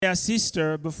Yeah,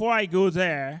 sister, before I go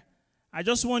there, I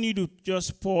just want you to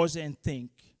just pause and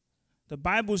think. The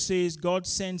Bible says God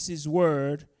sends his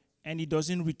word and it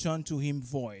doesn't return to him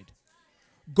void.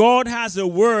 God has a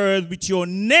word with your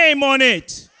name on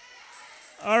it.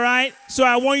 All right? So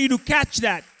I want you to catch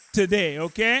that today,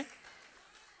 okay?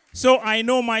 So I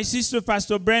know my sister,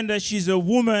 Pastor Brenda, she's a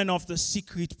woman of the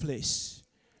secret place,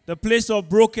 the place of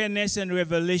brokenness and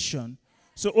revelation.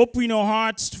 So open your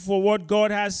hearts for what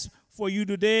God has for you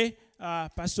today,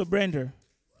 Pastor Brenda.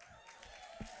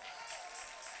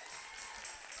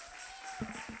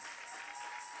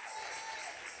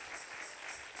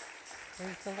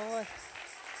 Praise the Lord.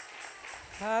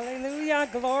 Hallelujah.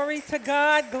 Glory to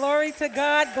God. Glory to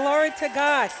God. Glory to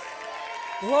God.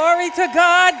 Glory to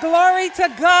God. Glory to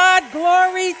God.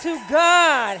 Glory to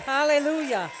God.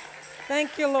 Hallelujah.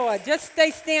 Thank you, Lord. Just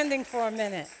stay standing for a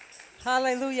minute.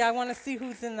 Hallelujah. I want to see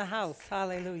who's in the house.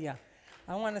 Hallelujah.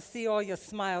 I want to see all your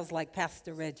smiles like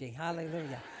Pastor Reggie.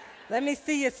 Hallelujah. Let me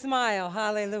see you smile.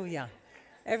 Hallelujah.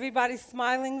 Everybody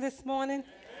smiling this morning?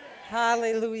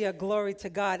 Hallelujah. Glory to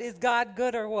God. Is God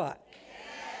good or what?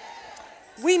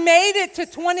 We made it to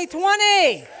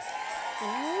 2020.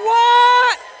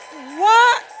 What?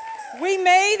 We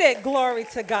made it. Glory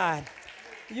to God.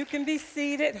 You can be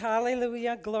seated.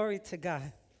 Hallelujah. Glory to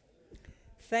God.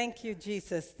 Thank you,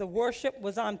 Jesus. The worship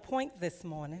was on point this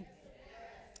morning.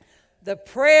 The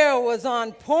prayer was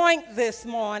on point this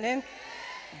morning.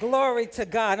 Glory to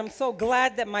God. I'm so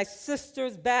glad that my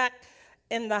sister's back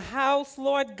in the house,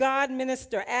 Lord God,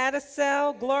 Minister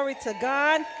Adicel. Glory to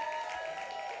God.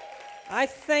 I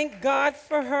thank God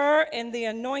for her and the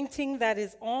anointing that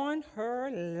is on her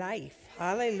life.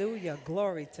 Hallelujah.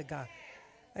 Glory to God.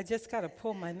 I just got to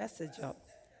pull my message up.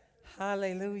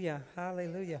 Hallelujah.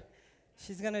 Hallelujah.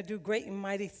 She's going to do great and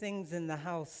mighty things in the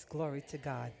house. Glory to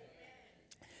God.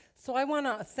 So I want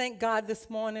to thank God this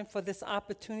morning for this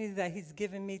opportunity that he's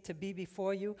given me to be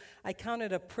before you. I count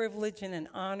it a privilege and an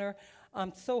honor.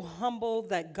 I'm so humbled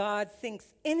that God thinks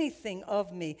anything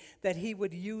of me, that he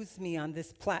would use me on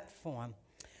this platform.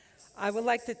 I would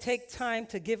like to take time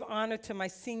to give honor to my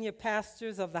senior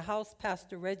pastors of the house,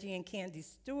 Pastor Reggie and Candy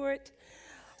Stewart.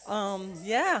 Glory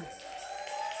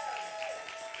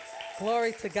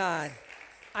to God.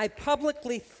 I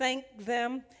publicly thank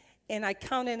them, and I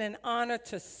count it an honor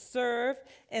to serve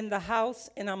in the house,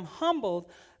 and I'm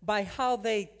humbled by how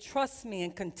they trust me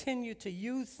and continue to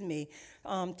use me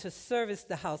to service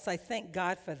the house. I thank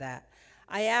God for that.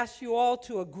 I ask you all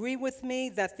to agree with me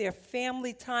that their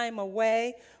family time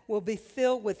away will be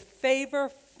filled with favor,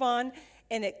 fun,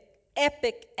 and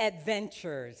epic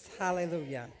adventures.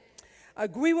 Hallelujah.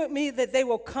 Agree with me that they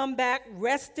will come back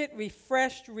rested,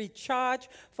 refreshed, recharged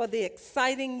for the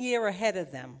exciting year ahead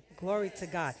of them. Glory to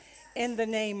God. In the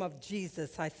name of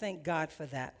Jesus, I thank God for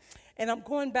that. And I'm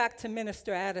going back to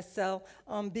Minister Adicel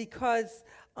because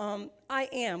I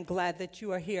am glad that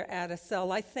you are here,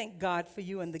 Adicel. I thank God for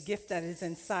you and the gift that is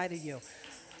inside of you.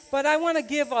 But I want to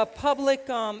give a public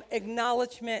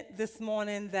acknowledgement this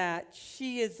morning that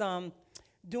she is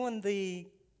doing the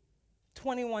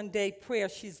 21-day prayer.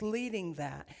 She's leading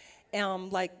that.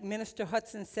 Like Minister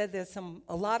Hudson said, there's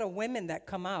a lot of women that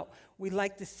come out. We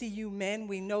like to see you men.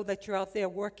 We know that you're out there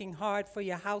working hard for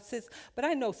your houses, but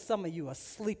I know some of you are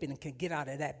sleeping and can get out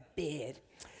of that bed.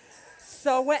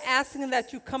 So we're asking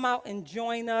that you come out and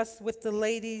join us with the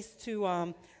ladies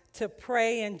to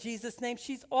pray in Jesus' name.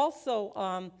 She's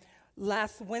also,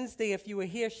 last Wednesday, if you were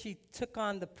here, she took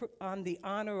on the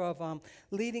honor of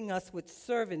leading us with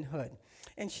servanthood,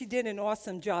 and she did an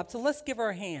awesome job. So let's give her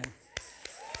a hand.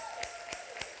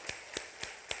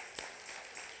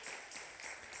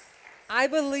 I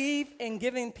believe in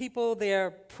giving people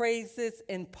their praises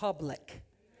in public.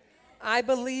 I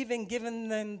believe in giving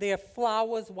them their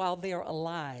flowers while they're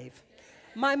alive.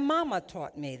 My mama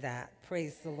taught me that.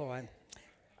 Praise the Lord.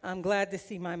 I'm glad to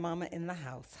see my mama in the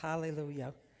house.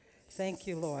 Hallelujah. Thank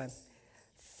you, Lord.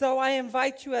 So I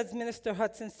invite you, as Minister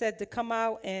Hudson said, to come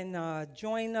out and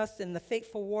join us in the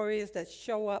faithful warriors that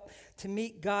show up to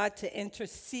meet God, to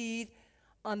intercede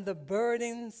on the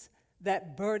burdens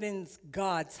that burdens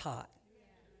God's heart.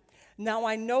 Now,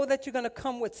 I know that you're going to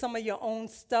come with some of your own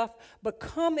stuff, but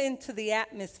come into the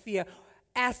atmosphere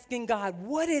asking God,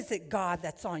 what is it, God,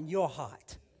 that's on your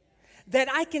heart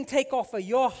that I can take off of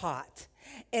your heart,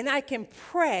 and I can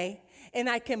pray, and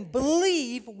I can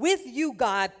believe with you,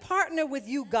 God, partner with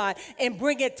you, God, and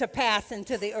bring it to pass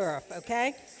into the earth,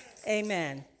 okay?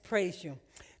 Amen. Praise you.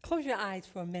 Close your eyes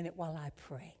for a minute while I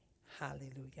pray.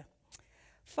 Hallelujah.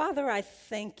 Father, I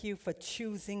thank you for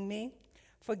choosing me,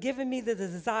 for giving me the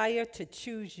desire to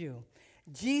choose you.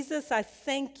 Jesus, I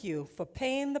thank you for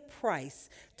paying the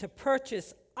price to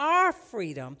purchase our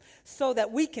freedom so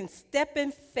that we can step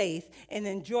in faith and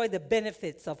enjoy the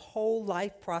benefits of whole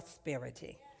life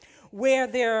prosperity, where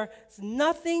there's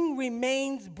nothing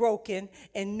remains broken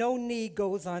and no need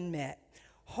goes unmet.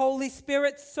 Holy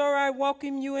Spirit, sir, I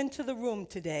welcome you into the room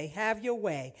today. Have your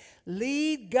way.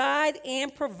 Lead, guide,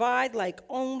 and provide like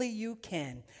only you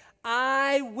can.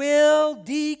 I will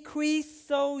decrease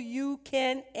so you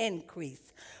can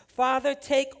increase. Father,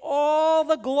 take all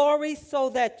the glory so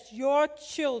that your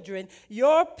children,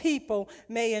 your people,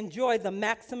 may enjoy the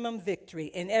maximum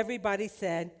victory. And everybody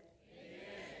said,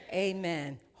 Amen.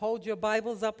 Amen. Hold your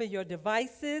Bibles up at your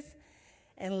devices.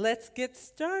 And let's get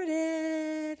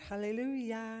started.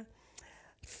 Hallelujah.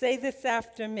 Say this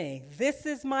after me. This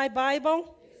is my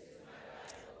Bible.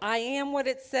 I am what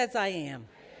it says I am.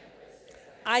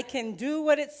 I can do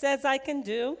what it says I can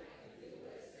do.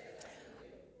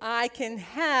 I can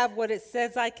have what it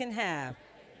says I can have.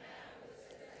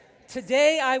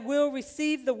 Today I will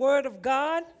receive the word of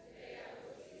God.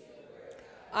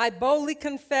 I boldly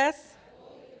confess.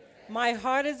 My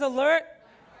heart is alert.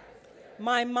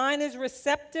 My mind is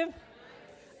receptive.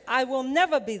 I will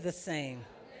never be the same.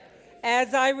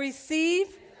 As I receive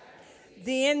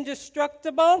the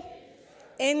indestructible,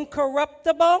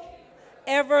 incorruptible,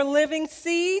 ever-living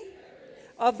seed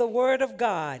of the Word of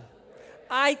God,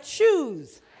 I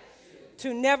choose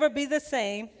to never be the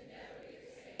same.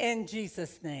 In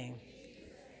Jesus' name.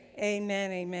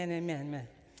 Amen, amen, amen, amen.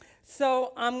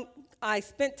 So I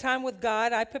spent time with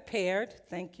God. I prepared.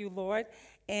 Thank you, Lord.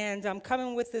 And I'm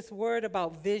coming with this word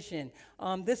about vision.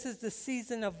 This is the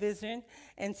season of vision.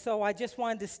 And so I just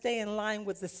wanted to stay in line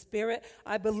with the Spirit.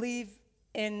 I believe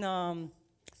in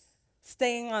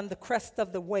staying on the crest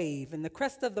of the wave. And the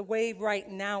crest of the wave right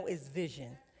now is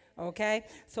vision. Okay?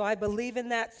 So I believe in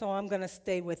that, so I'm going to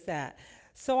stay with that.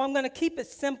 So I'm going to keep it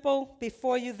simple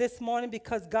before you this morning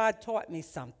because God taught me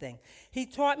something. He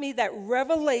taught me that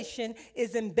revelation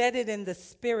is embedded in the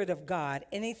Spirit of God.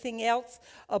 Anything else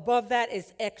above that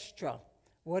is extra.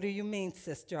 What do you mean,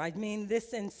 sister? I mean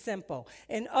this in simple.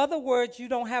 In other words, you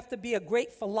don't have to be a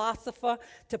great philosopher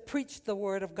to preach the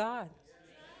Word of God.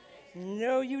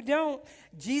 No, you don't.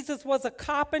 Jesus was a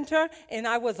carpenter, and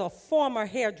I was a former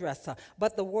hairdresser.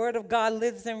 But the Word of God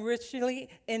lives in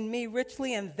me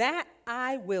richly, and that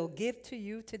I will give to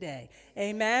you today.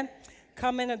 Amen?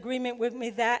 Come in agreement with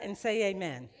me that and say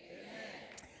amen. Amen.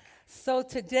 So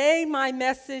today my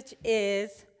message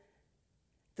is,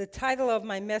 the title of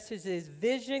my message is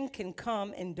Vision Can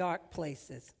Come in Dark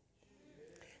Places.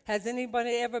 Has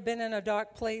anybody ever been in a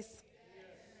dark place?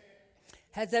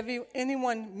 Has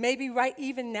anyone, maybe right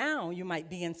even now, you might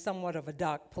be in somewhat of a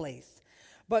dark place.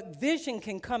 But vision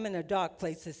can come in a dark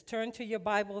places. Turn to your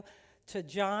Bible to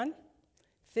John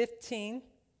 15.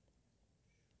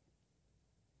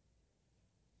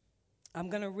 I'm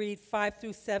going to read 5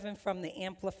 through 7 from the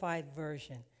Amplified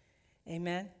Version.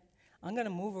 Amen? I'm going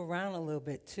to move around a little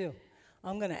bit too.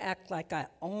 I'm going to act like I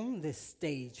own this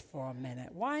stage for a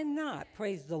minute. Why not?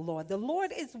 Praise the Lord. The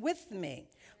Lord is with me.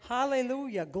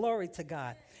 Hallelujah. Glory to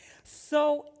God.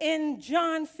 So in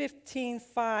John 15,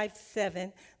 5,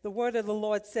 7, the word of the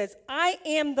Lord says, I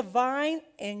am the vine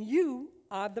and you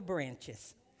are the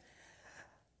branches.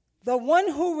 The one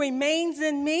who remains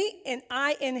in me and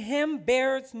I in him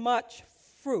bears much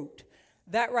fruit.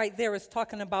 That right there is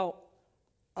talking about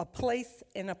a place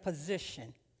and a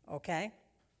position, okay?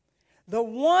 The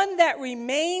one that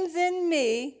remains in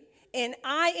me and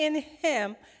I in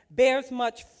him bears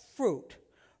much fruit.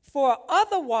 For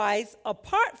otherwise,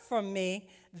 apart from me,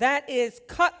 that is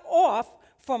cut off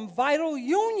from vital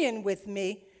union with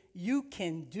me, you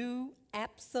can do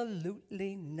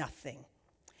absolutely nothing.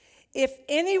 If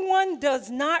anyone does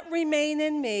not remain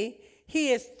in me,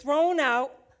 he is thrown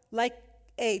out like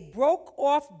a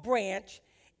broke-off branch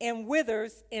and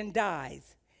withers and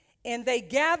dies. And they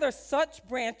gather such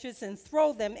branches and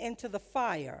throw them into the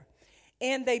fire,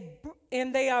 and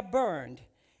they are burned.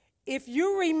 If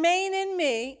you remain in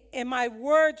me and my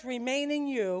words remain in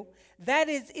you, that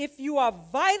is, if you are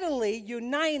vitally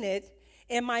united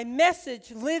and my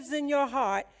message lives in your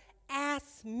heart,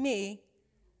 ask me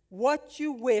what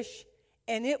you wish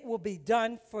and it will be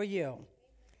done for you.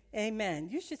 Amen.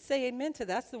 You should say amen to that.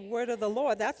 That's the word of the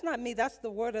Lord. That's not me. That's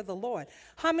the word of the Lord.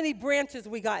 How many branches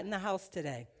we got in the house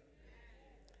today?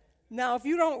 Now, if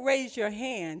you don't raise your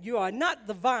hand, you are not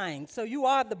the vine, so you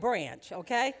are the branch,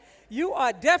 okay? You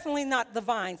are definitely not the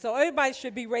vine, so everybody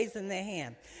should be raising their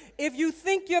hand. If you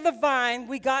think you're the vine,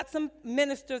 we got some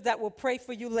ministers that will pray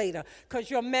for you later because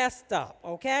you're messed up,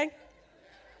 okay?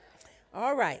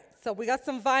 All right, So we got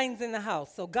some vines in the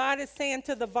house. So God is saying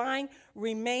to the vine,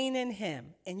 remain in him,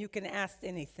 and you can ask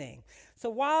anything. So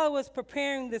while I was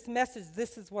preparing this message,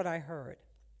 this is what I heard.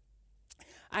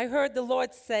 I heard the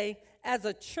Lord say, as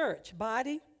a church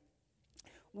body,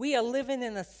 we are living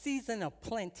in a season of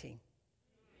plenty.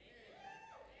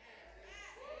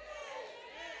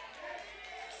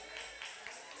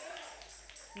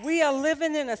 We are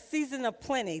living in a season of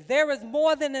plenty. There is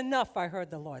more than enough, I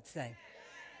heard the Lord say.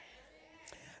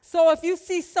 So if you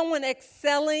see someone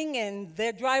excelling and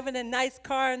they're driving a nice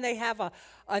car and they have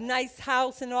a nice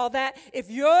house and all that, if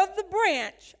you're the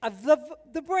branch of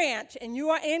the branch and you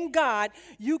are in God,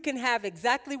 you can have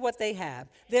exactly what they have.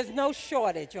 There's no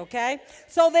shortage, okay?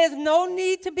 So there's no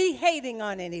need to be hating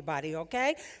on anybody,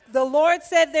 okay? The Lord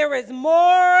said there is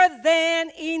more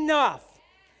than enough.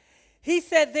 He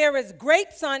said there is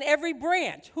grapes on every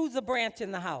branch. Who's a branch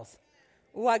in the house?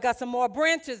 Oh, I got some more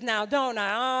branches now, don't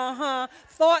I?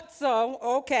 Thought so.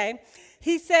 Okay.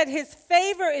 He said his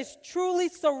favor is truly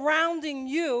surrounding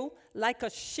you like a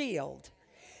shield.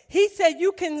 He said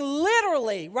you can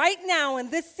literally, right now in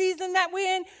this season that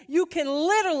we're in, you can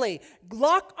literally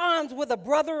lock arms with a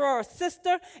brother or a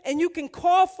sister, and you can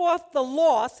call forth the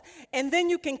lost, and then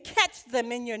you can catch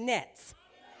them in your nets.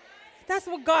 That's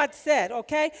what God said,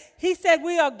 okay? He said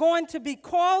we are going to be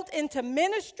called into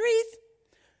ministries.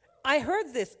 I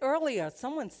heard this earlier.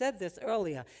 Someone said this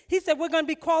earlier. He said we're going to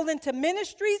be called into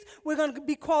ministries. We're going to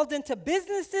be called into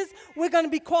businesses. We're going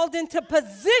to be called into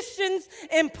positions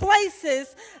and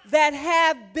places that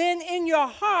have been in your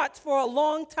hearts for a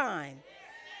long time.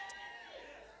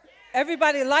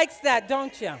 Everybody likes that,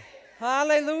 don't you?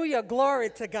 Hallelujah. Glory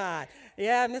to God.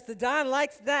 Yeah, Mr. Don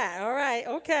likes that. All right.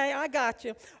 Okay, I got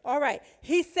you. All right.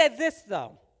 He said this,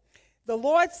 though. The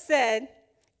Lord said,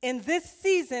 in this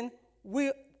season,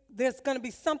 there's going to be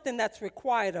something that's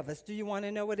required of us. Do you want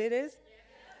to know what it is?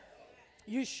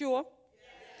 You sure?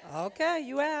 Okay,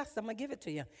 you asked. I'm going to give it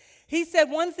to you. He said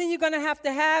one thing you're going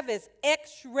to have is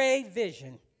X-ray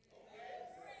vision.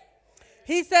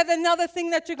 He said another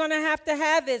thing that you're going to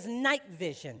have is night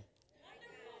vision.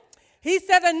 He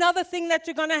said another thing that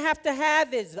you're going to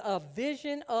have is a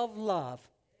vision of love.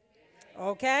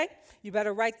 Okay? You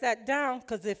better write that down,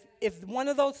 because if one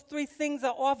of those three things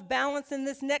are off balance in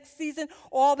this next season,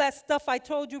 all that stuff I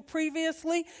told you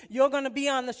previously, you're going to be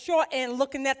on the short end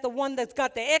looking at the one that's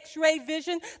got the X-ray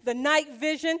vision, the night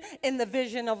vision, and the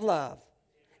vision of love.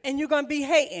 And you're going to be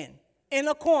hating in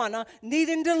a corner,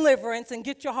 needing deliverance, and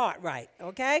get your heart right.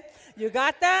 Okay? You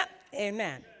got that?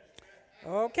 Amen.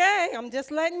 Okay, I'm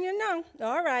just letting you know.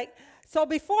 All right. So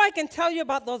before I can tell you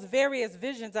about those various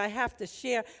visions, I have to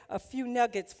share a few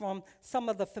nuggets from some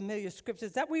of the familiar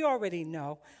scriptures that we already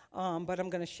know, but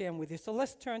I'm going to share them with you. So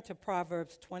let's turn to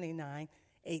Proverbs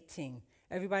 29:18.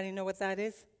 Everybody know what that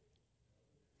is?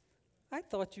 I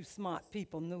thought you smart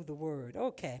people knew the word.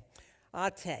 Okay,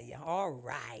 I'll tell you. All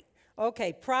right.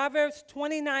 Okay, Proverbs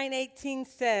 29:18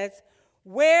 says,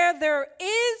 where there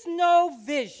is no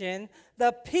vision,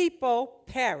 the people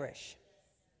perish.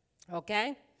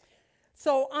 Okay?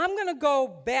 So I'm going to go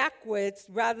backwards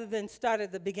rather than start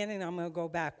at the beginning. I'm going to go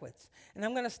backwards. And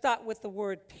I'm going to start with the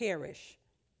word perish.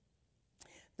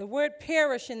 The word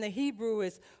perish in the Hebrew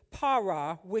is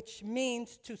para, which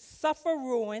means to suffer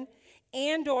ruin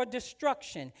and or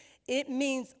destruction. It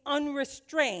means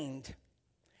unrestrained.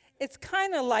 It's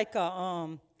kind of like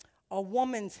a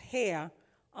woman's hair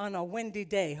on a windy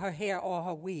day, her hair or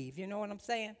her weave. You know what I'm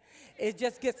saying? It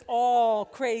just gets all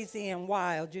crazy and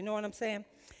wild. You know what I'm saying?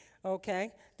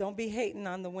 Okay? Don't be hating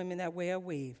on the women that wear a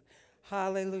weave.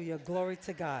 Hallelujah. Glory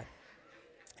to God.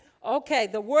 Okay,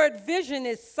 the word vision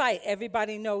is sight.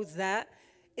 Everybody knows that.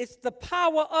 It's the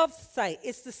power of sight.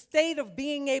 It's the state of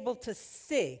being able to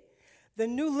see. The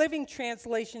New Living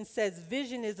Translation says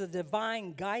vision is a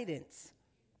divine guidance.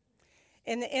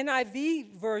 And the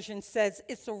NIV version says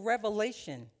it's a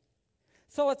revelation.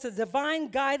 So it's a divine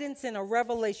guidance and a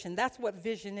revelation. That's what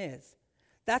vision is.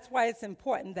 That's why it's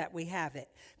important that we have it,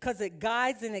 because it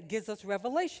guides and it gives us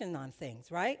revelation on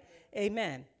things, right?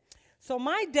 Amen. So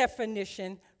my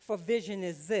definition for vision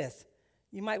is this.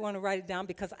 You might want to write it down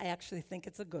because I actually think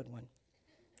it's a good one.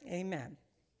 Amen.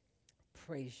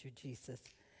 Praise you, Jesus.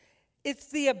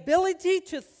 It's the ability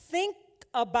to think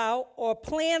about or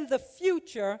plan the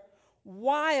future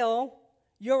while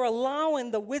you're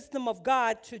allowing the wisdom of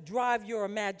God to drive your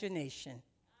imagination.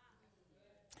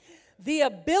 The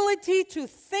ability to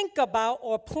think about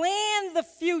or plan the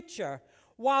future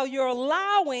while you're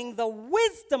allowing the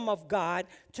wisdom of God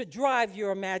to drive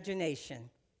your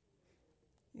imagination.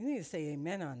 You need to say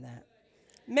amen on that.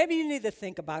 Maybe you need to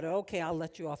think about it. Okay, I'll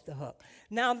let you off the hook.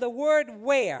 Now, the word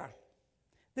where.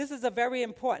 This is a very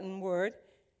important word.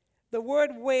 The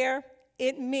word where,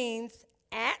 it means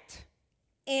at,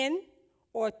 in,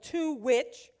 or to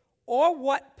which, or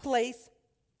what place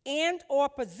and or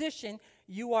position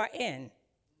you are in.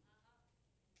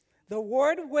 The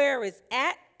word where is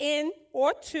at, in,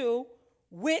 or to,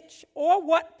 which or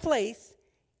what place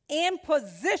and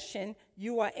position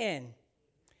you are in.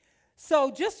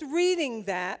 So just reading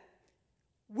that,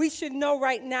 we should know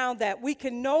right now that we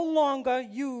can no longer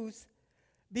use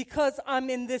because I'm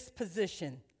in this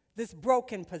position, this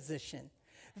broken position,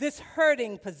 this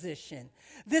hurting position,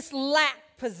 this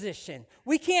lack position.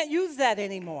 We can't use that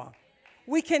anymore.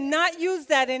 We cannot use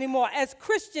that anymore. As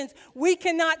Christians, we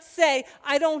cannot say,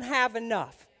 I don't have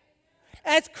enough.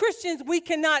 As Christians, we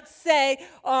cannot say,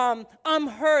 I'm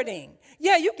hurting.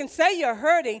 Yeah, you can say you're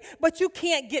hurting, but you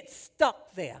can't get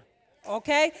stuck there,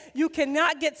 okay? You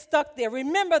cannot get stuck there.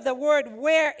 Remember, the word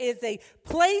where is a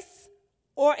place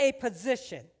or a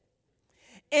position.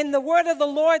 And the word of the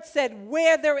Lord said,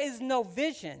 where there is no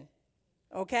vision,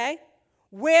 okay?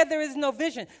 Where there is no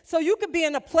vision. So you could be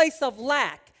in a place of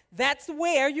lack. That's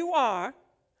where you are.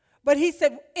 But he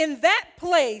said, in that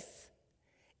place,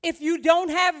 if you don't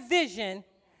have vision,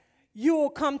 you will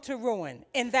come to ruin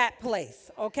in that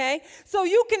place, okay? So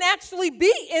you can actually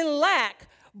be in lack,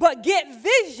 but get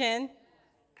vision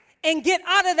and get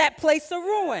out of that place of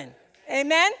ruin.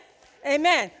 Amen?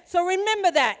 Amen. So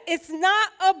remember that. It's not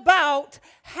about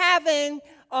having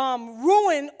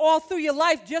ruin all through your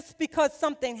life just because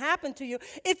something happened to you.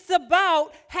 It's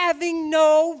about having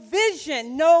no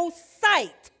vision, no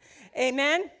sight.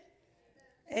 Amen?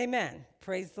 Amen.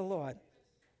 Praise the Lord.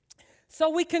 So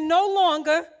we can no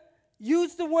longer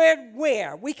use the word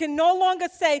where. We can no longer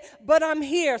say, but I'm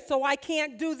here, so I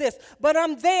can't do this. But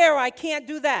I'm there, I can't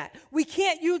do that. We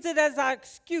can't use it as our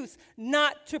excuse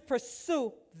not to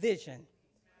pursue vision.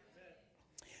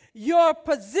 Your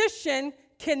position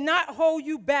cannot hold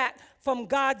you back from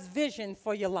God's vision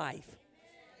for your life.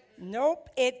 Nope,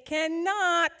 it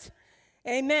cannot.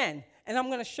 Amen. And I'm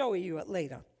going to show you it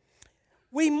later.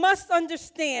 We must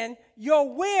understand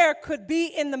your where could be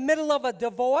in the middle of a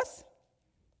divorce.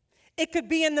 It could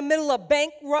be in the middle of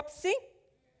bankruptcy.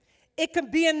 It could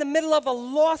be in the middle of a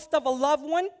loss of a loved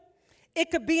one.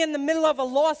 It could be in the middle of a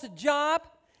lost job.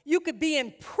 You could be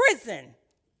in prison.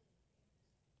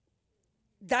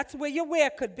 That's where your where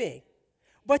could be.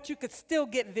 But you could still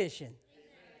get vision.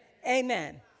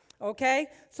 Amen. Okay?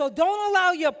 So don't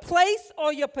allow your place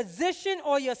or your position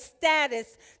or your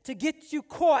status to get you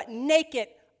caught naked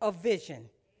of vision.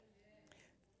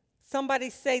 Somebody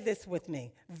say this with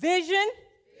me. Vision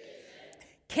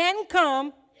can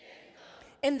come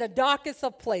in the darkest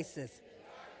of places.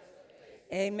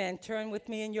 Amen. Turn with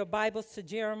me in your Bibles to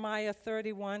Jeremiah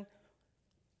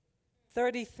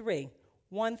 33,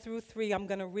 1 through 3. I'm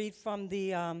going to read from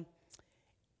the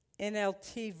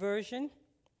NLT version.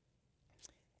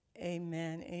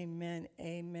 Amen, amen,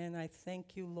 amen. I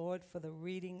thank you, Lord, for the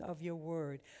reading of your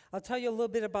word. I'll tell you a little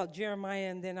bit about Jeremiah,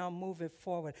 and then I'll move it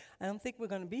forward. I don't think we're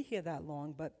going to be here that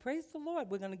long, but praise the Lord.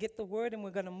 We're going to get the word, and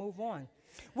we're going to move on.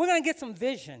 We're going to get some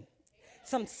vision,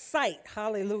 some sight.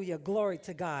 Hallelujah. Glory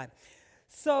to God.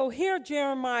 So here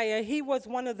Jeremiah, he was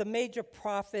one of the major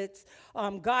prophets.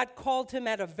 God called him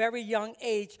at a very young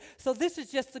age. So this is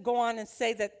just to go on and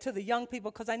say that to the young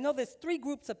people, because I know there's 3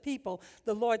 groups of people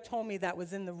the Lord told me that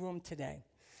was in the room today.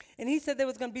 And he said there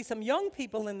was going to be some young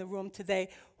people in the room today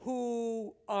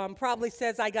who probably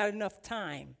says, I got enough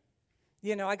time.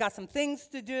 You know, I got some things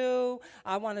to do.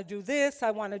 I want to do this.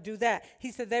 I want to do that.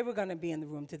 He said they were going to be in the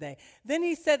room today. Then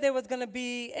he said there was going to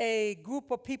be a group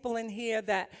of people in here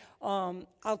that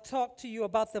I'll talk to you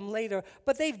about them later,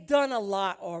 but they've done a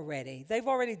lot already. They've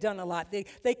already done a lot.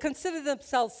 They consider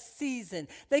themselves seasoned.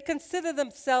 They consider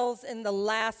themselves in the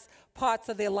last parts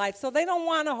of their life. So they don't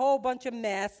want a whole bunch of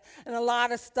mess and a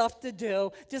lot of stuff to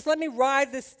do. Just let me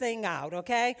ride this thing out,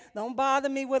 okay? Don't bother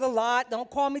me with a lot.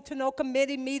 Don't call me to no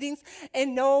committee meetings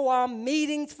and no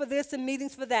meetings for this and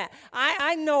meetings for that.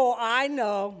 I know.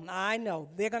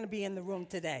 They're going to be in the room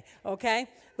today, okay?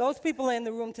 Those people are in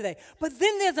the room today. But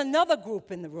then there's another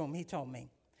group in the room, he told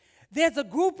me. There's a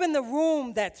group in the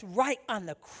room that's right on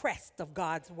the crest of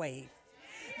God's wave.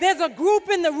 There's a group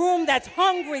in the room that's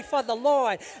hungry for the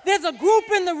Lord. There's a group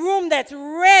in the room that's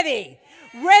ready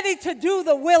to do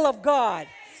the will of God.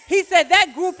 He said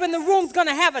that group in the room is going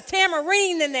to have a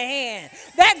tambourine in their hand.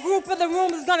 That group in the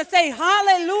room is going to say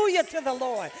hallelujah to the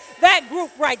Lord. That group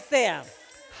right there.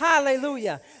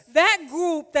 Hallelujah. That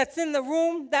group that's in the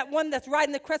room, that one that's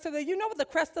riding the crest of the, you know what the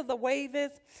crest of the wave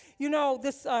is? You know,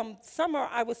 this summer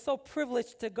I was so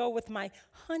privileged to go with my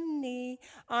honey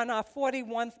on our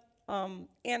 41st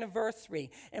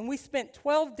anniversary. And we spent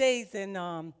 12 days in,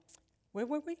 where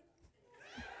were we?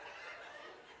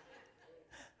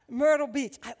 Myrtle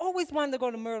Beach. I always wanted to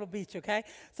go to Myrtle Beach, okay?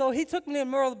 So he took me to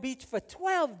Myrtle Beach for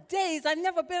 12 days. I'd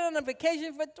never been on a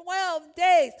vacation for 12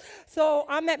 days. So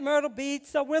I'm at Myrtle Beach.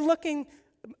 So we're looking,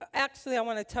 actually, I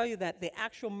want to tell you that the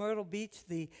actual Myrtle Beach,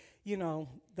 the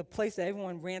place that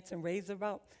everyone rants and raves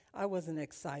about, I wasn't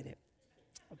excited.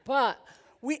 But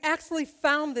we actually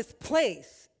found this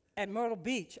place at Myrtle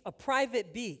Beach, a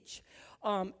private beach.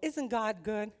 Isn't God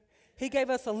good? He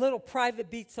gave us a little private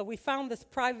beach, so we found this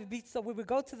private beach. So we would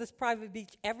go to this private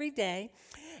beach every day,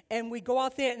 and we go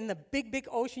out there in the big, big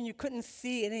ocean. You couldn't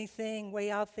see anything way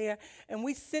out there, and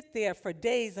we sit there for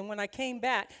days. And when I came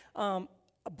back,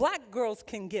 black girls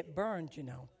can get burned, you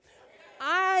know.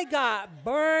 I got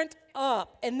burnt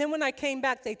up. And then when I came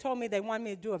back, they told me they wanted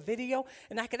me to do a video,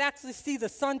 and I could actually see the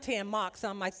suntan marks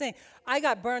on my thing. I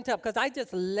got burnt up because I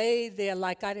just laid there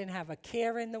like I didn't have a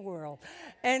care in the world.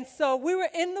 And so we were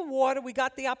in the water. We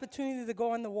got the opportunity to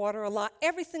go in the water a lot.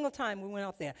 Every single time we went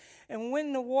out there. And we went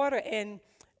in the water, and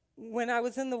when I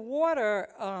was in the water,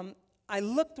 I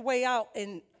looked way out,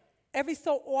 and every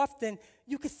so often,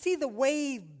 you could see the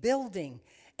wave building.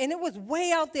 And it was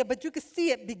way out there, but you could see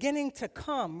it beginning to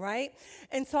come, right?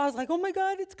 And so I was like, oh, my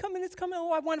God, it's coming, it's coming.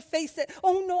 Oh, I want to face it.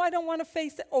 Oh, no, I don't want to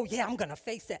face it. Oh, yeah, I'm going to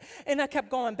face it. And I kept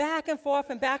going back and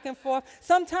forth and back and forth.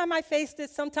 Sometime I faced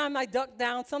it. Sometime I ducked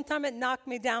down. Sometime it knocked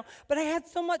me down. But I had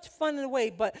so much fun in the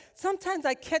wave. But sometimes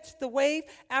I catch the wave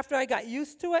after I got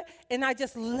used to it, and I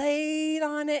just laid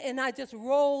on it, and I just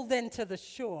rolled into the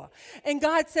shore. And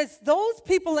God says, those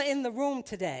people are in the room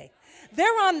today.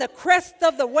 They're on the crest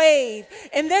of the wave,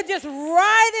 and they're just riding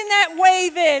that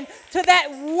wave in to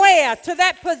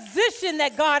that position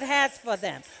that God has for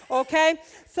them, okay?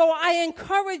 So I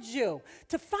encourage you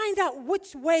to find out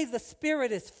which way the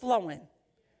Spirit is flowing.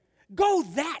 Go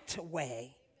that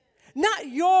way. Not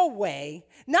your way,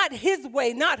 not his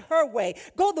way, not her way.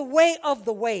 Go the way of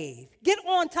the wave. Get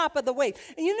on top of the wave.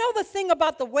 And you know the thing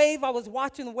about the wave, I was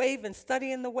watching the wave and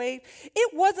studying the wave.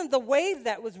 It wasn't the wave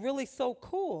that was really so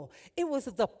cool. It was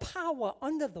the power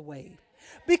under the wave.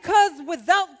 Because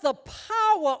without the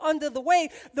power under the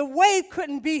wave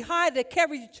couldn't be high to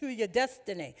carry you to your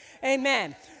destiny.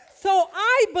 Amen. So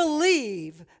I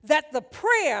believe that the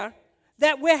prayer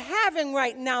that we're having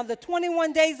right now, the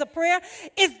 21 days of prayer,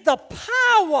 is the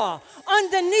power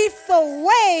underneath the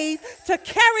wave to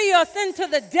carry us into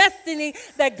the destiny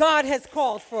that God has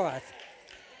called for us.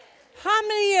 How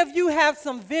many of you have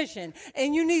some vision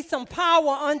and you need some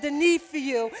power underneath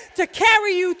you to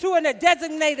carry you to a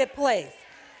designated place?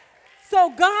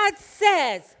 So God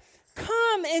says,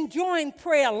 come and join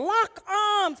prayer. Lock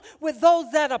arms with those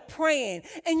that are praying,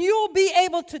 and you'll be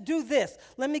able to do this.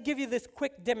 Let me give you this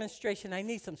quick demonstration. I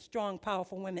need some strong,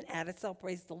 powerful women at it. So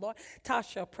praise the Lord.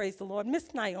 Tasha, praise the Lord.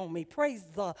 Miss Naomi, praise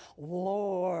the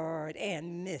Lord.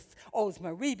 And Miss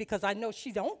Osemarie, because I know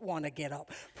she don't want to get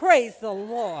up. Praise the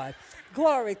Lord.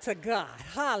 Glory to God.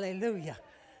 Hallelujah.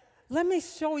 Let me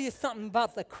show you something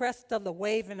about the crest of the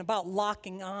wave and about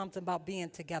locking arms and about being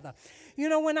together. You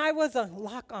know, when I was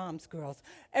lock arms, girls,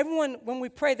 everyone, when we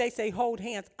pray, they say hold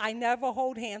hands. I never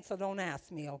hold hands, so don't ask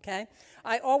me, okay?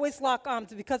 I always lock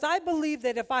arms because I believe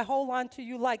that if I hold on to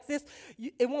you like this,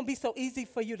 it won't be so easy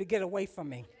for you to get away from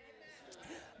me.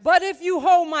 But if you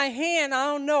hold my hand, I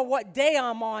don't know what day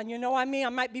I'm on, you know what I mean? I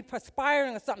might be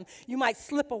perspiring or something. You might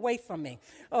slip away from me,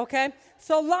 okay?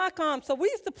 So lock arms. So we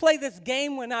used to play this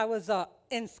game when I was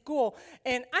in school,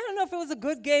 and I don't know if it was a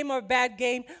good game or a bad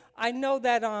game. I know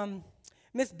that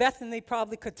Miss Bethany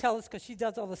probably could tell us because she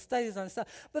does all the studies on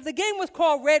stuff. But the game was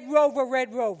called Red Rover,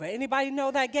 Red Rover. Anybody know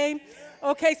that game?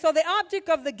 Okay, so the object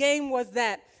of the game was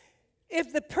that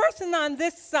if the person on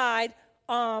this side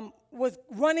was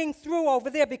running through over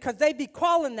there, because they'd be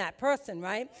calling that person,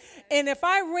 right? And if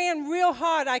I ran real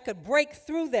hard, I could break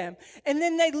through them, and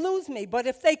then they'd lose me. But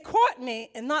if they caught me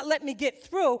and not let me get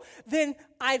through, then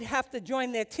I'd have to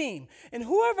join their team. And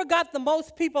whoever got the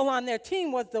most people on their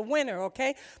team was the winner,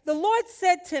 okay? The Lord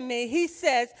said to me, he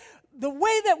says, the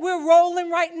way that we're rolling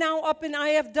right now up in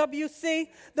IFWC,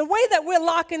 the way that we're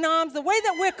locking arms, the way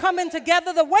that we're coming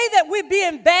together, the way that we're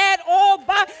being bad all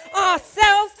by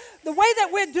ourselves, the way that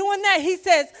we're doing that, he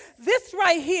says, this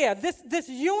right here, this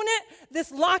unit,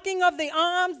 this locking of the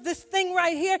arms, this thing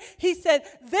right here, he said,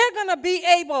 they're going to be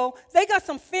able, they got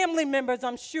some family members,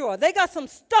 I'm sure. They got some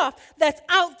stuff that's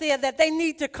out there that they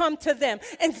need to come to them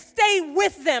and stay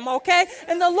with them, okay?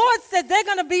 And the Lord said they're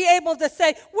going to be able to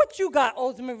say, what you got,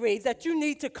 Osemarie, that you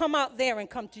need to come out there and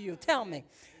come to you? Tell me,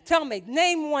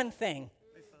 name one thing.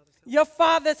 Your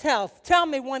father's health. Tell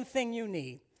me one thing you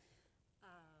need.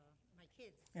 My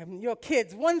kids. Your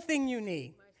kids, one thing you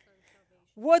need.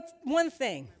 What's one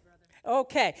thing?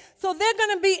 Okay, so they're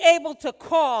going to be able to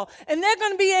call, and they're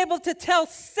going to be able to tell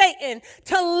Satan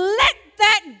to let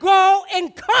that go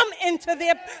and come into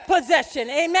their possession.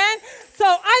 Amen? So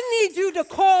I need you to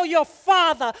call your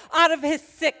father out of his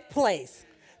sick place.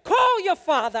 Call your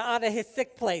father out of his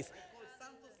sick place.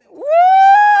 Woo!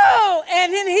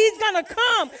 And then he's going to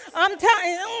come. I'm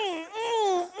telling you.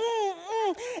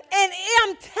 And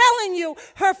I'm telling you,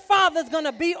 her father's going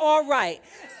to be all right.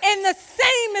 And the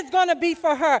same is going to be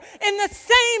for her. And the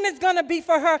same is going to be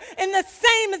for her. And the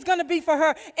same is going to be for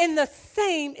her. And the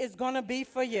same is going to be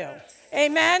for you.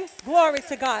 Amen? Glory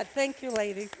to God. Thank you,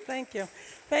 ladies. Thank you.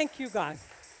 Thank you, God.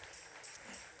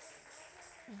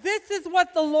 This is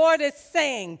what the Lord is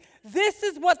saying. This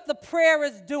is what the prayer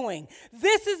is doing.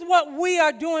 This is what we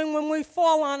are doing when we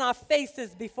fall on our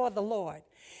faces before the Lord.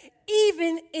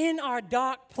 Even in our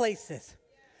dark places.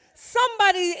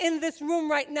 Somebody in this room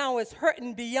right now is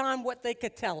hurting beyond what they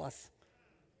could tell us.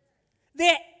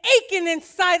 They're aching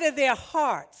inside of their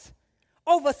hearts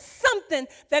over something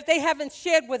that they haven't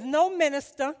shared with no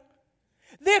minister.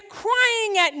 They're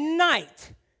crying at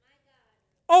night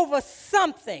over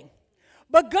something.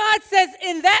 But God says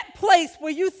in that place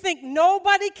where you think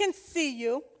nobody can see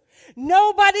you,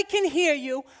 nobody can hear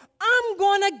you, I'm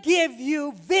going to give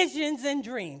you visions and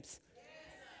dreams.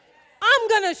 I'm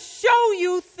going to show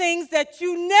you things that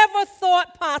you never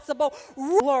thought possible.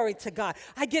 Glory to God.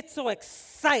 I get so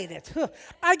excited.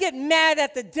 I get mad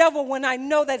at the devil when I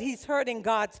know that he's hurting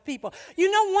God's people.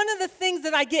 You know, one of the things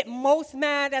that I get most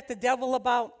mad at the devil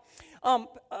about,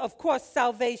 of course,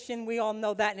 salvation, we all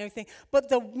know that and everything. But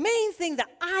the main thing that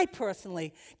I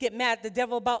personally get mad at the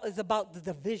devil about is about the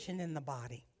division in the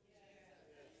body.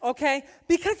 Okay?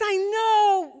 Because I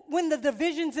know when the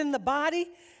division's in the body,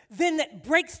 then it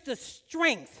breaks the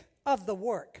strength of the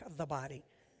work of the body.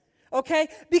 Okay?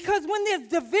 Because when there's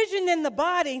division in the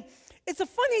body, it's a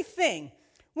funny thing.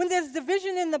 When there's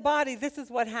division in the body, this is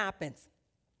what happens.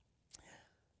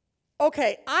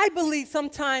 Okay, I believe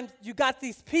sometimes you got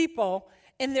these people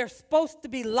and they're supposed to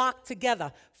be locked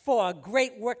together for a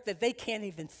great work that they can't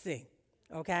even see.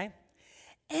 Okay?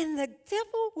 And the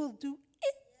devil will do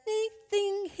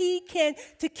anything he can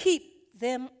to keep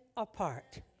them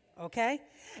apart. Okay?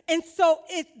 And so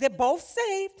they're both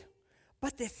saved,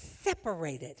 but they're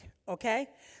separated. Okay?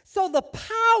 So the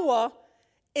power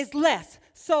is less.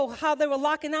 So how they were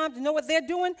locking arms, you know what they're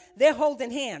doing? They're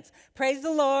holding hands. Praise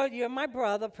the Lord, you're my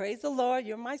brother. Praise the Lord,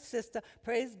 you're my sister.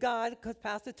 Praise God, because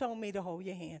Pastor told me to hold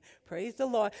your hand. Praise the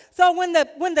Lord. So when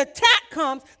the attack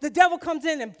comes, the devil comes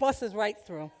in and busts right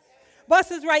through.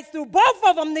 Busts right through. Both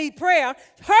of them need prayer.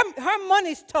 Her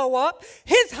money's toe up.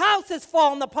 His house is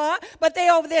falling apart. But they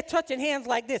over there touching hands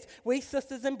like this. We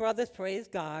sisters and brothers, praise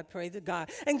God, praise God.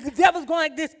 And the devil's going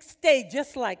like this, stay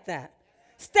just like that.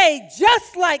 Stay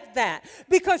just like that.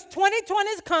 Because 2020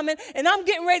 is coming, and I'm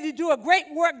getting ready to do a great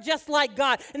work just like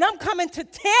God. And I'm coming to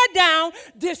tear down,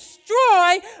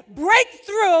 destroy, break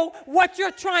through what you're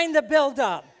trying to build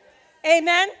up.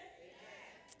 Amen?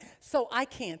 So I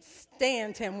can't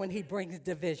stand him when he brings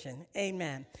division.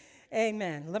 Amen.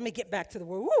 Amen. Let me get back to the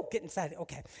word. Woo, get inside it.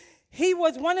 Okay. He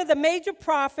was one of the major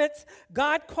prophets.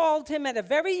 God called him at a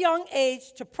very young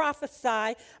age to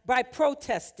prophesy by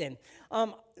protesting.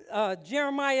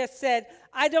 Jeremiah said,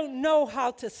 I don't know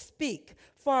how to speak,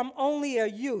 for I'm only a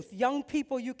youth. Young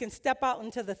people, you can step out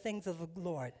into the things of the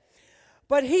Lord.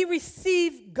 But he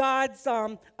received God's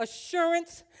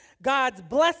assurance, God's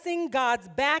blessing, God's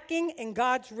backing, and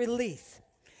God's release.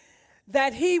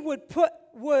 That he would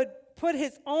put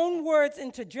his own words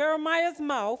into Jeremiah's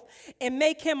mouth and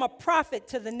make him a prophet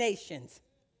to the nations.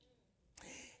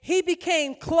 He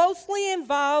became closely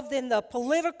involved in the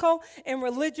political and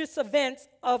religious events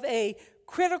of a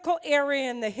critical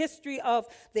area in the history of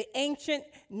the ancient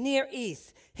Near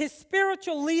East. His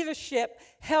spiritual leadership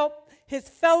helped his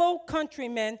fellow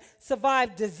countrymen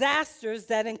survive disasters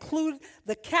that include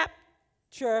the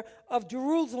capture of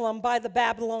Jerusalem by the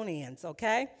Babylonians,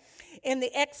 okay, and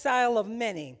the exile of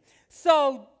many.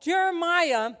 So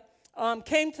Jeremiah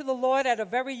came to the Lord at a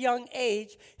very young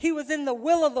age. He was in the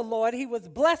will of the Lord. He was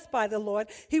blessed by the Lord.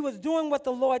 He was doing what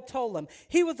the Lord told him.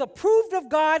 He was approved of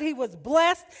God. He was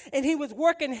blessed, and he was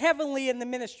working heavenly in the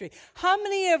ministry. How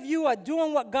many of you are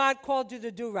doing what God called you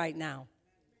to do right now?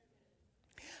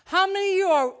 How many of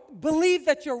you believe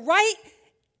that you're right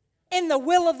in the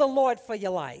will of the Lord for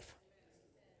your life?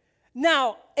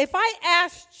 Now, if I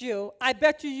asked you, I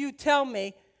bet you'd tell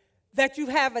me that you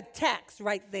have attacks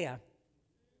right there.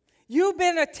 You've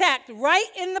been attacked right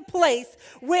in the place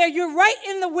where you're right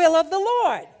in the will of the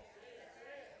Lord.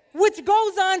 which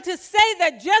goes on to say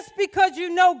that just because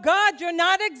you know God, you're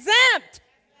not exempt.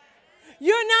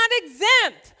 You're not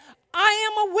exempt. I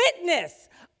am a witness.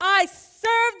 I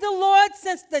served the Lord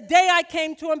since the day I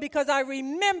came to him because I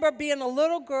remember being a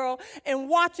little girl and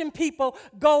watching people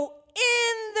go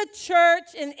in the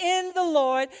church and in the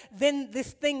Lord, then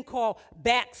this thing called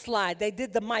backslide. They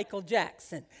did the Michael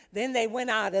Jackson. Then they went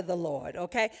out of the Lord,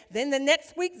 okay? Then the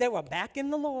next week, they were back in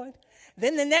the Lord.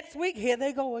 Then the next week, here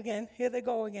they go again. Here they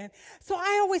go again. So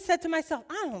I always said to myself,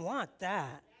 I don't want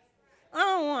that. I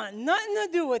don't want nothing to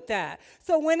do with that.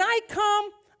 So when I come,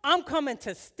 I'm coming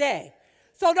to stay.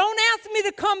 So don't ask me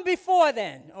to come before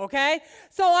then, okay?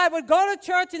 So I would go to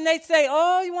church and they'd say,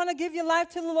 oh, you want to give your life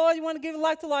to the Lord? You want to give your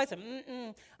life to the Lord? I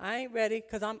said, I ain't ready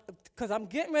because I'm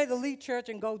getting ready to leave church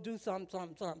and go do something.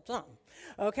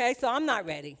 Okay, so I'm not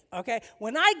ready, okay?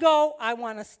 When I go, I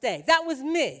want to stay. That was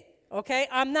me, okay?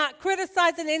 I'm not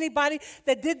criticizing anybody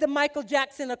that did the Michael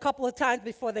Jackson a couple of times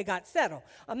before they got settled.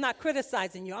 I'm not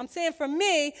criticizing you. I'm saying for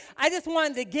me, I just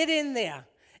wanted to get in there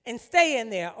and stay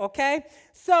in there, okay?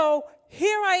 So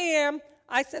here I am.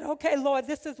 I said, okay, Lord,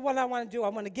 this is what I want to do. I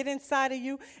want to get inside of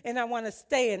you, and I want to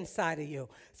stay inside of you.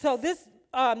 So this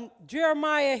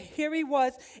Jeremiah, here he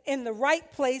was in the right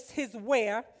place, his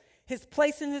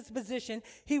place in his position.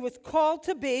 He was called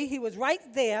to be. He was right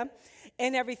there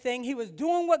and everything. He was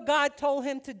doing what God told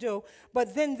him to do.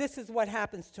 But then this is what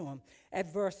happens to him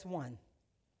at verse 1.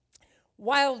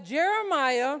 While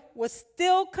Jeremiah was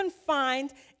still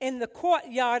confined in the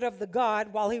courtyard of the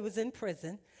guard while he was in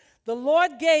prison, the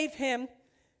Lord gave him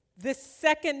this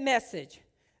second message.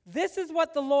 This is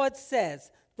what the Lord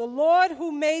says. The Lord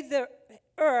who made the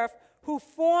earth, who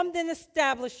formed and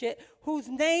established it, whose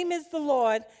name is the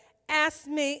Lord, asked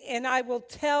me, and I will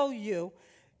tell you,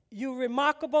 you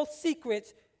remarkable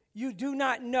secrets you do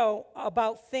not know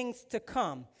about things to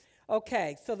come.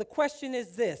 Okay, so the question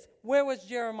is this. Where was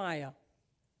Jeremiah?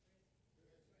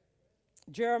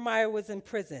 Jeremiah was in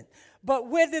prison. But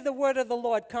where did the word of the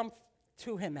Lord come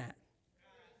to him at?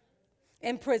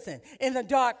 In prison, in a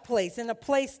dark place, in a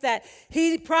place that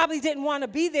he probably didn't want to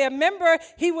be there. Remember,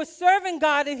 he was serving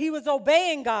God and he was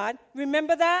obeying God.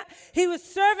 Remember that? He was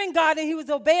serving God and he was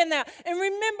obeying that. And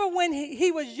remember when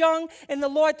he was young and the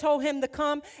Lord told him to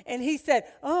come and he said,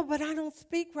 oh, but I don't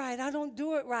speak right. I don't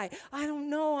do it right. I don't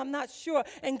know. I'm not sure.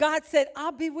 And God said,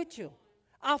 I'll be with you.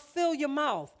 I'll fill your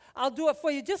mouth. I'll do it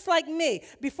for you, just like me.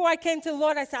 Before I came to the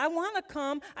Lord, I said, I want to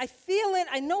come. I feel it.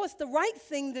 I know it's the right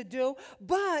thing to do.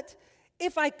 But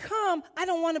if I come, I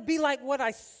don't want to be like what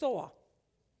I saw.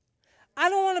 I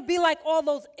don't want to be like all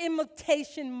those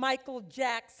imitation Michael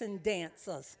Jackson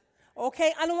dancers.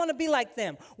 Okay? I don't want to be like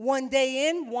them. One day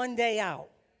in, one day out.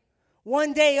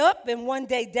 One day up and one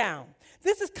day down.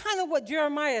 This is kind of what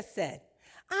Jeremiah said.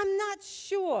 I'm not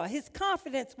sure. His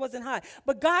confidence wasn't high.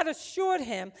 But God assured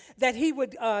him that he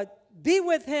would be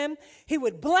with him, he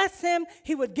would bless him,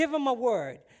 he would give him a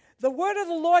word. The word of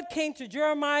the Lord came to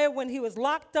Jeremiah when he was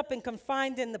locked up and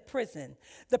confined in the prison.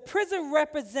 The prison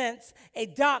represents a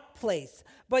dark place,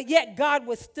 but yet God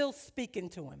was still speaking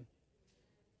to him.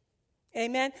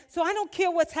 Amen. So I don't care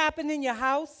what's happening in your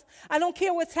house. I don't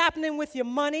care what's happening with your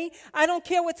money. I don't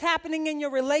care what's happening in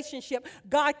your relationship.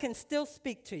 God can still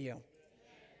speak to you.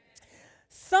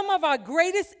 Some of our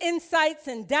greatest insights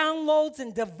and downloads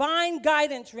and divine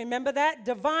guidance, remember that?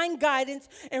 Divine guidance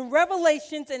and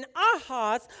revelations and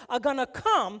ahas are going to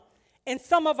come in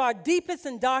some of our deepest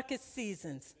and darkest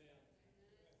seasons.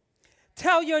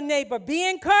 Tell your neighbor, be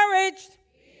encouraged.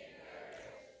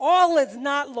 All is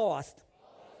not lost.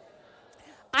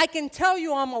 I can tell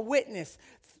you I'm a witness.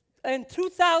 In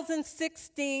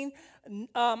 2016,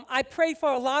 I prayed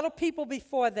for a lot of people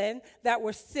before then that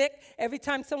were sick. Every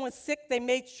time someone's sick, they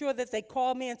made sure that they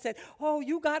called me and said, oh,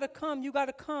 you got to come, you got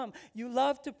to come. You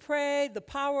love to pray, the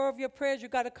power of your prayers, you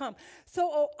got to come.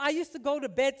 So I used to go to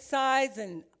bedsides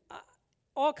and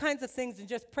all kinds of things and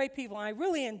just pray people. And I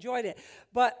really enjoyed it.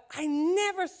 But I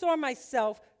never saw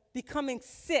myself becoming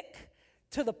sick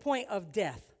to the point of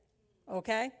death,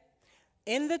 okay?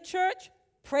 In the church,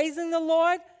 praising the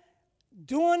Lord,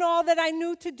 doing all that I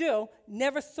knew to do,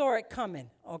 never saw it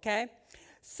coming, okay?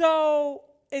 So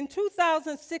in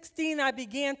 2016,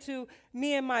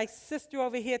 me and my sister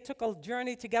over here took a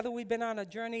journey together. We've been on a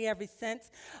journey ever since.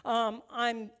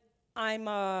 I'm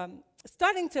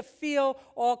starting to feel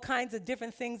all kinds of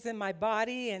different things in my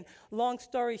body, and long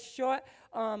story short,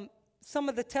 some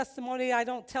of the testimony, I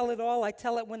don't tell it all. I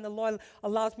tell it when the Lord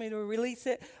allows me to release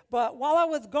it. But while I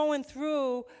was going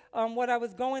through what I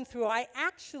was going through, I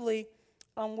actually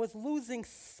was losing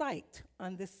sight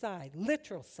on this side,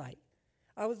 literal sight.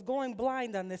 I was going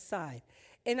blind on this side.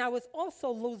 And I was also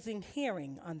losing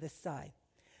hearing on this side.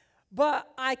 But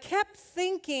I kept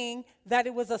thinking that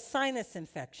it was a sinus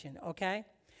infection, okay?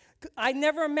 I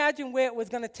never imagined where it was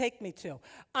going to take me to.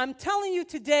 I'm telling you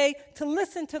today to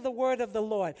listen to the word of the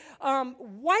Lord.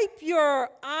 Wipe your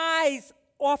eyes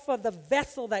off of the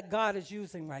vessel that God is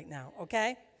using right now,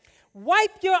 okay?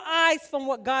 Wipe your eyes from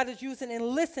what God is using and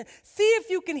listen. See if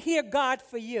you can hear God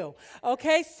for you.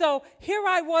 Okay, so here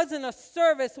I was in a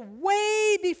service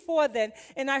way before then,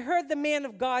 and I heard the man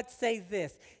of God say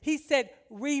this. He said,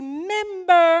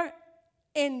 remember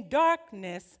in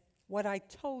darkness what I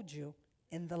told you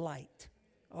in the light.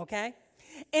 Okay?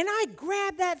 And I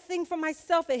grabbed that thing for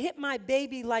myself. It hit my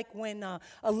baby like when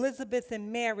Elizabeth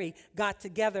and Mary got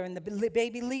together and the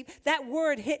baby leaped. That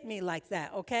word hit me like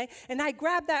that, okay? And I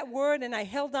grabbed that word and I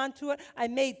held on to it. I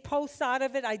made posts out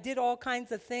of it. I did all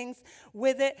kinds of things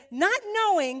with it, not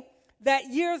knowing that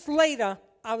years later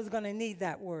I was going to need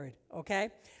that word, okay?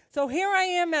 So here I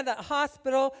am at a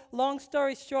hospital. Long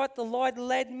story short, the Lord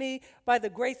led me by the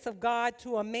grace of God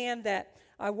to a man that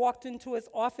I walked into his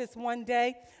office one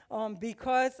day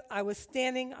because I was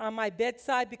standing on my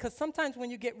bedside. Because sometimes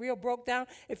when you get real broke down,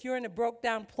 if you're in a broke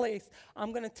down place,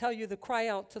 I'm going to tell you to cry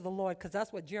out to the Lord, because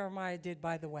that's what Jeremiah did,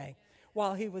 by the way,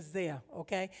 while he was there,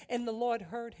 okay? And the Lord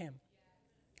heard him.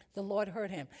 The Lord heard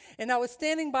him. And I was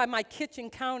standing by my kitchen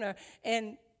counter,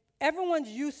 and everyone's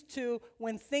used to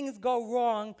when things go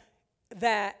wrong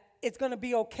that it's going to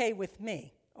be okay with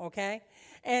me, okay?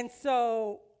 And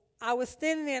so I was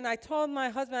standing there, and I told my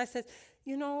husband, I said,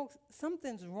 you know,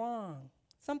 something's wrong.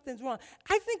 Something's wrong.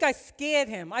 I think I scared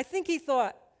him. I think he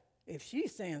thought, if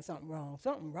she's saying something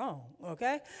wrong,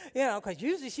 okay? You know, because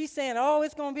usually she's saying, oh,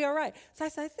 it's going to be all right. So I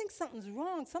said, I think something's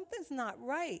wrong. Something's not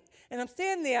right. And I'm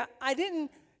standing there. I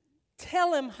didn't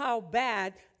tell him how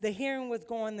bad the hearing was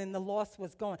going and the loss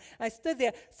was going. I stood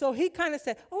there. So he kind of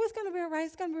said, oh, it's going to be all right.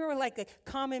 It's going to be all right, like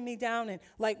calming me down and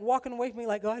like walking away from me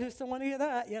like, oh, I just don't want to hear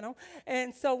that, you know.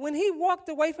 And so when he walked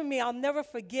away from me, I'll never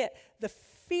forget the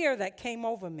fear that came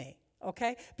over me,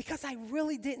 okay, because I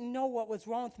really didn't know what was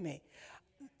wrong with me.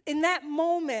 In that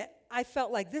moment, I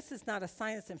felt like this is not a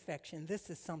sinus infection. This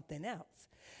is something else.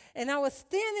 And I was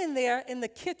standing there in the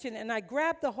kitchen, and I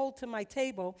grabbed the hold to my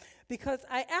table because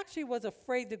I actually was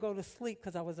afraid to go to sleep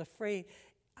because I was afraid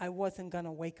I wasn't going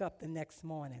to wake up the next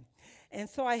morning. And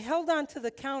so I held on to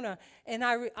the counter, and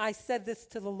I said this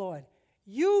to the Lord.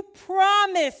 You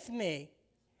promised me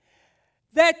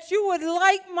that you would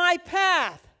light my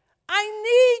path.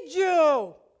 I need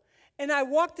you. And I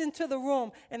walked into the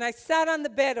room, and I sat on the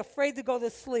bed afraid to go to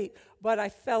sleep, but I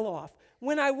fell off.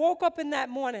 When I woke up in that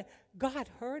morning, God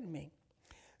heard me.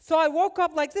 So I woke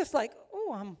up like this, like,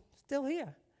 oh, I'm still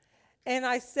here. And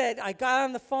I said, I got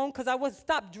on the phone because I was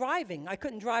stopped driving. I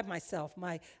couldn't drive myself.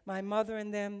 My mother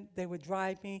and them, they would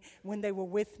drive me when they were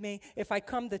with me. If I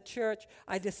come to church,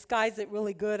 I disguise it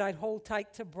really good. I'd hold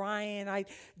tight to Brian. I'd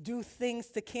do things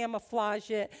to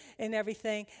camouflage it and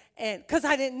everything, and because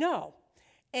I didn't know.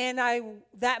 And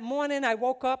that morning I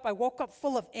woke up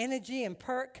full of energy and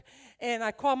perk, and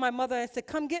I called my mother and said,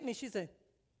 come get me. She said,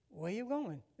 where are you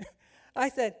going? I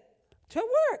said, to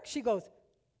work. She goes,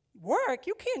 work?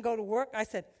 You can't go to work. I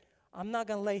said, I'm not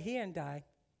going to lay here and die.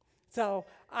 So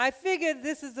I figured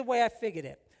this is the way I figured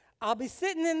it. I'll be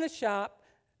sitting in the shop.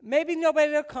 Maybe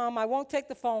nobody will come. I won't take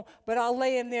the phone, but I'll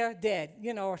lay in there dead,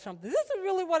 you know, or something. This is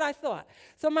really what I thought.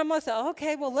 So my mother said,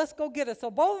 okay, well, let's go get her. So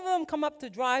both of them come up to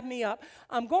drive me up.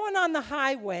 I'm going on the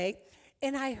highway,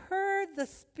 and I heard the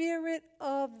Spirit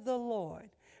of the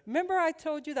Lord. Remember I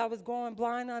told you that I was going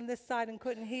blind on this side and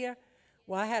couldn't hear?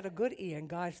 Well, I had a good ear, and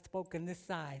God spoke on this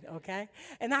side, okay?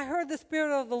 And I heard the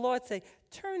Spirit of the Lord say,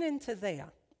 turn into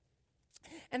there.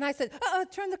 And I said,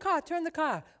 turn the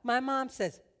car. My mom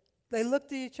says, they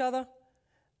looked at each other.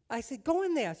 I said, go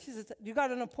in there. She said, you got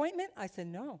an appointment? I said,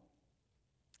 no.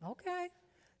 Okay.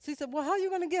 She said, well, how are you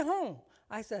going to get home?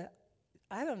 I said,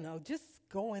 I don't know. Just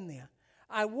go in there.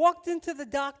 I walked into the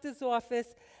doctor's office,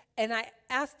 and I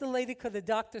asked the lady, could the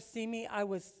doctor see me? I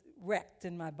was wrecked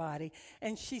in my body.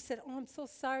 And she said, oh, I'm so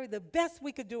sorry. The best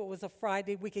we could do it was a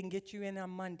Friday. We can get you in on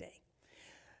Monday.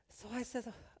 So I said,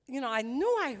 you know, I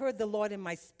knew I heard the Lord in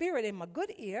my spirit, in my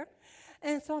good ear.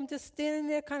 And so I'm just standing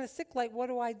there kind of sick, like, what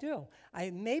do?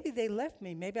 Maybe they left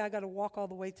me. Maybe I got to walk all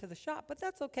the way to the shop, but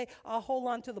that's okay. I'll hold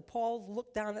on to the poles,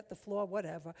 look down at the floor,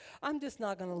 whatever. I'm just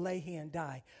not going to lay here and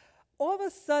die. All of a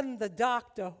sudden, the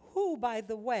doctor, who, by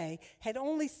the way, had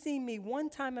only seen me one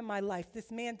time in my life,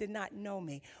 this man did not know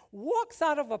me, walks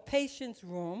out of a patient's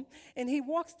room, and he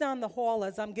walks down the hall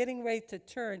as I'm getting ready to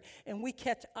turn, and we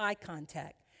catch eye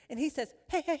contact. And he says,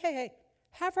 hey,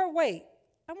 have her wait.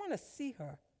 I want to see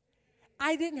her.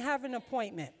 I didn't have an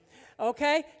appointment,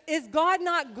 okay? Is God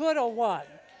not good or what?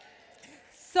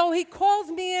 So he calls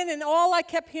me in, and all I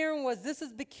kept hearing was, this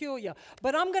is peculiar,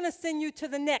 but I'm going to send you to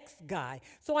the next guy.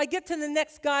 So I get to the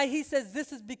next guy. He says,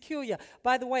 this is peculiar.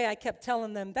 By the way, I kept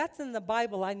telling them, that's in the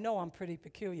Bible. I know I'm pretty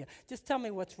peculiar. Just tell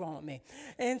me what's wrong with me.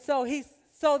 And so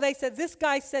they said, this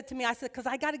guy said to me, I said, because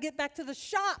I got to get back to the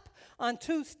shop on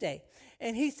Tuesday.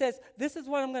 And he says, this is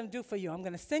what I'm going to do for you. I'm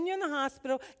going to send you in the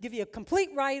hospital, give you a complete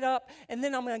write-up, and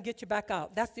then I'm going to get you back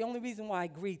out. That's the only reason why I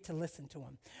agreed to listen to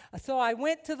him. So I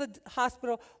went to the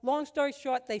hospital. Long story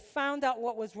short, they found out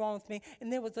what was wrong with me,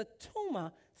 and there was a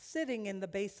tumor sitting in the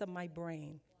base of my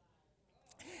brain.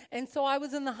 And so I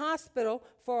was in the hospital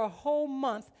for a whole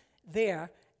month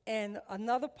there. And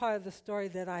another part of the story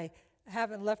that I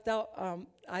haven't left out,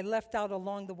 I left out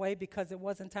along the way because it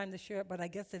wasn't time to share it, but I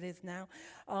guess it is now.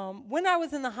 When I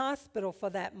was in the hospital for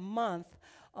that month,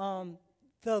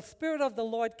 the Spirit of the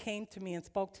Lord came to me and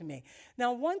spoke to me.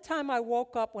 Now, one time I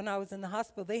woke up when I was in the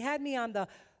hospital, they had me on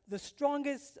the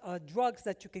strongest drugs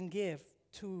that you can give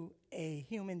to a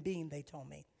human being, they told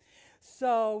me.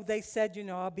 So they said,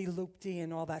 I'll be looped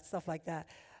and all that stuff like that.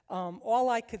 All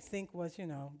I could think was,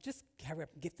 just hurry up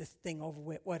and get this thing over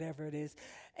with, whatever it is.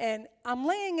 And I'm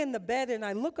laying in the bed, and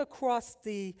I look across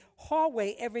the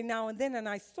hallway every now and then, and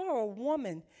I saw a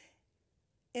woman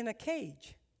in a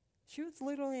cage. She was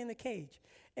literally in a cage.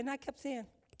 And I kept saying,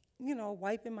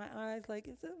 wiping my eyes, like,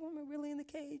 is that woman really in the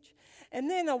cage? And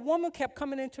then a woman kept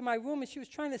coming into my room, and she was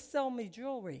trying to sell me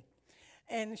jewelry.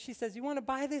 And she says, you want to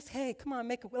buy this? Hey, come on,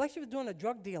 make it. Like she was doing a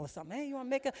drug deal or something. Hey, you want to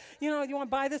make you want to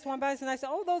buy this, want to buy this? And I said,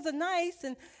 oh, those are nice.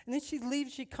 And then she'd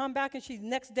leave. She'd come back, and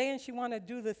next day, and she wanted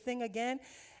to do the thing again.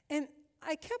 And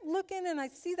I kept looking, and I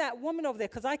see that woman over there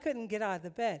because I couldn't get out of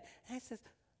the bed. And I says,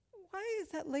 why is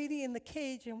that lady in the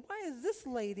cage, and why is this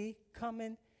lady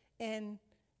coming and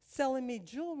selling me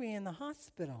jewelry in the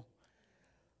hospital?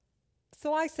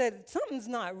 So I said, something's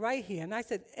not right here. And I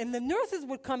said, and the nurses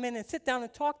would come in and sit down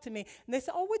and talk to me. And they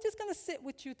said, oh, we're just going to sit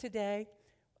with you today.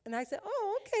 And I said,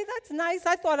 oh, okay, that's nice.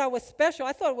 I thought I was special.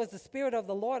 I thought it was the Spirit of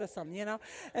the Lord or something,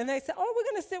 And they said, oh,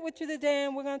 we're going to sit with you today,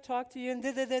 and we're going to talk to you, and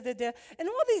da-da-da-da-da. And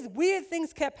all these weird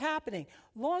things kept happening.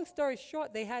 Long story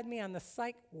short, they had me on the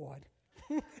psych ward.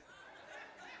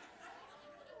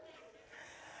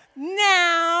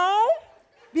 Now,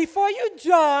 before you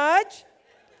judge,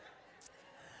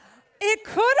 it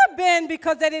could have been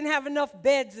because they didn't have enough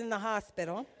beds in the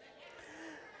hospital.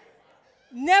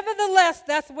 Nevertheless,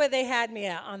 that's where they had me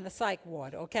at, on the psych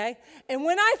ward, okay? And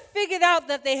when I figured out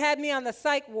that they had me on the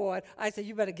psych ward, I said,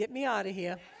 you better get me out of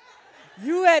here.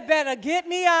 You had better get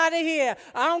me out of here.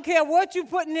 I don't care what you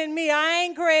putting in me. I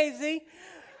ain't crazy.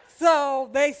 So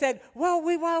they said, well.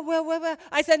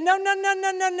 I said,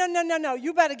 no.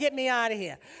 You better get me out of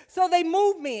here. So they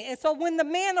moved me. And so when the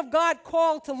man of God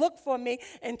called to look for me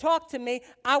and talk to me,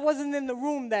 I wasn't in the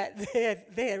room that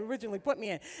they had originally put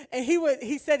me in. And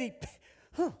he said,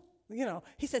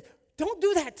 don't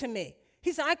do that to me.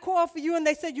 He said, I called for you, and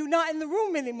they said, you're not in the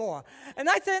room anymore. And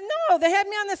I said, no, they had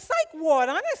me on the psych ward.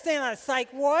 I'm not staying on a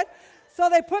psych ward. So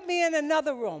they put me in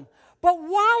another room. But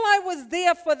while I was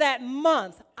there for that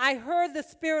month, I heard the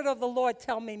Spirit of the Lord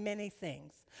tell me many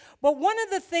things. But one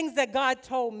of the things that God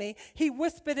told me, he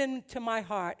whispered into my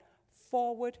heart,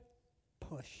 forward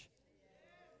push.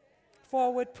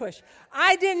 Forward push.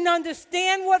 I didn't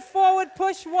understand what forward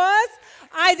push was.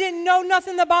 I didn't know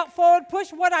nothing about forward push.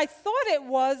 What I thought it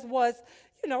was,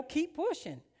 keep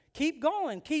pushing, keep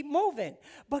going, keep moving.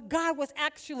 But God was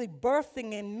actually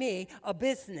birthing in me a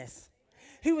business.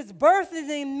 He was birthing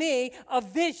in me a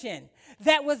vision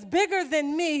that was bigger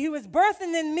than me. He was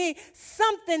birthing in me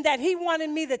something that he wanted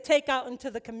me to take out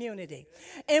into the community.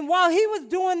 And while he was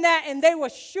doing that and they were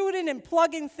shooting and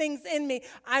plugging things in me,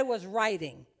 I was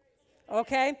writing.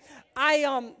 Okay?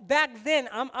 Back then,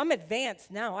 I'm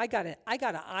advanced now. I got an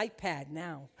iPad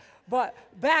now. But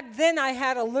back then, I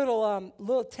had a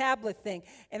little tablet thing.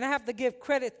 And I have to give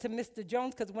credit to Mr.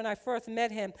 Jones, because when I first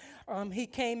met him, he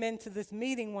came into this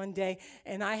meeting one day,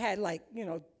 and I had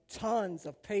tons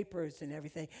of papers and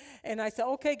everything. And I said,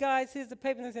 okay, guys, here's the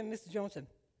paper. And I said, Mr. Jones said,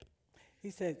 he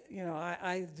said,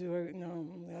 I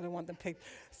don't want the paper.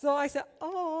 So I said,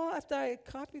 after I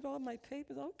copied all my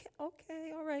papers,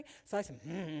 okay, all right. So I said,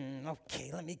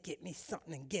 okay, let me get me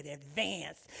something and get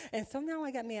advanced. And so now I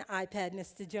got me an iPad,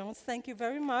 Mr. Jones. Thank you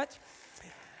very much.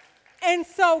 And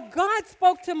so God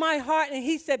spoke to my heart, and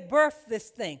he said, birth this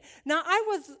thing. Now,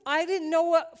 I didn't know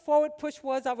what forward push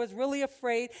was. I was really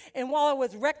afraid. And while I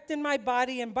was wrecked in my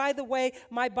body, and by the way,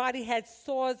 my body had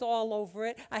sores all over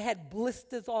it. I had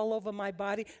blisters all over my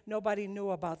body. Nobody knew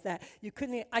about that.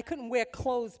 I couldn't wear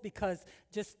clothes because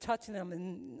just touching them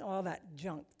and all that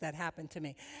junk that happened to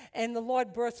me. And the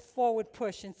Lord birthed forward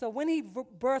push. And so when he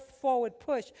birthed forward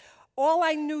push, all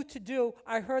I knew to do,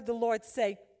 I heard the Lord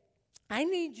say, I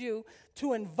need you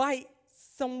to invite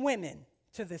some women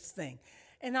to this thing.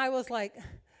 And I was like,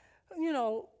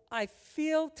 I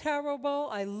feel terrible.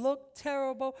 I look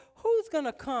terrible. Who's going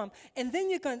to come? And then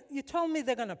you told me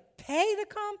they're going to pay to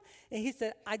come? And he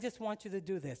said, I just want you to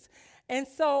do this. And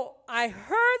so I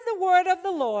heard the word of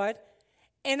the Lord,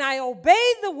 and I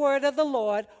obeyed the word of the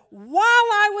Lord while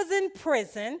I was in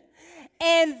prison.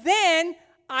 And then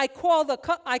I called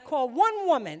one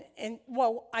woman,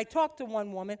 I talked to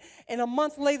one woman, and a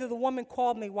month later the woman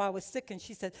called me while I was sick, and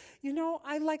she said,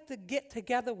 I'd like to get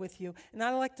together with you, and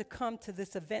I'd like to come to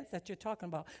this event that you're talking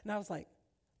about. And I was like,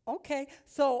 okay.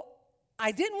 So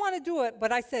I didn't want to do it,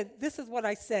 but I said, this is what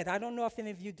I said. I don't know if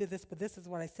any of you did this, but this is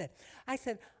what I said. I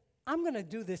said, I'm going to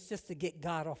do this just to get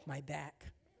God off my back.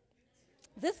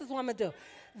 This is what I'm going to do.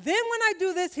 Then when I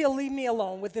do this, he'll leave me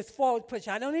alone with this forward push.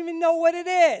 I don't even know what it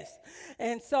is.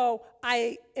 And so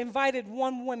I invited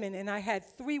one woman, and I had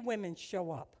 3 women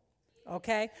show up.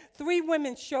 Okay? 3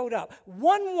 women showed up.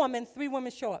 1 woman, 3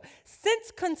 women show up.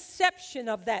 Since conception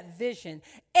of that vision,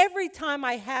 every time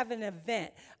I have an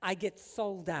event, I get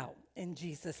sold out in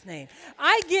Jesus' name.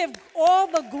 I give all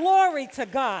the glory to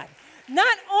God.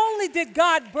 Not only did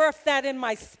God birth that in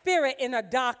my spirit in a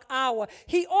dark hour,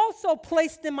 he also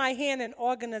placed in my hand an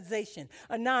organization,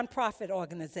 a nonprofit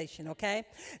organization, okay?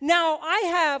 Now, I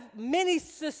have many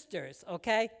sisters,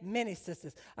 okay? Many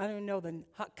sisters. I don't even know the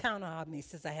count of how many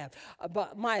sisters I have.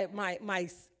 But my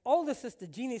older sister,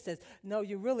 Jeannie, says, no,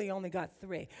 you really only got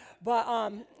 3. But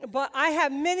I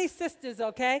have many sisters,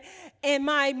 okay? And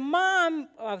my mom,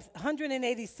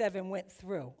 187, went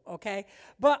through, okay?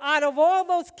 But out of all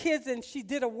those kids, and she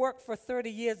did a work for 30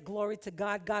 years, glory to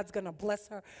God. God's going to bless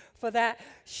her for that.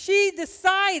 She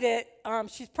decided,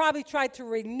 she's probably tried to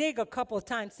renege a couple of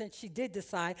times since she did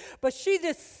decide, but she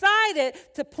decided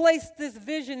to place this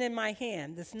vision in my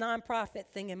hand, this nonprofit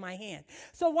thing in my hand.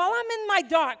 So while I'm in my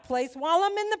dark place, while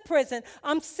I'm in the prison,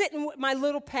 I'm sitting with my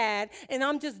little pad, and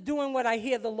I'm just doing what I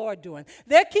hear the Lord doing.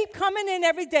 They keep coming in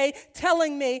every day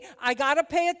telling me, I got to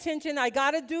pay attention, I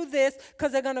got to do this,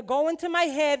 because they're going to go into my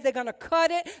head, they're going to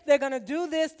cut it, they're going to do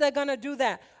this, they're going to do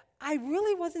that. I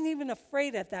really wasn't even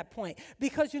afraid at that point,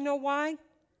 because you know why?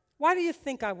 Why do you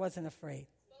think I wasn't afraid?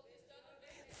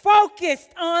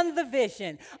 Focused on the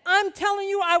vision. I'm telling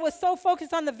you, I was so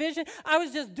focused on the vision, I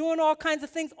was just doing all kinds of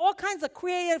things. All kinds of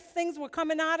creative things were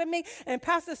coming out of me. And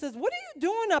Pastor says, what are you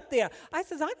doing up there? I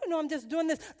says, I don't know, I'm just doing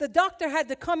this. The doctor had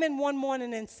to come in one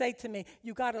morning and say to me,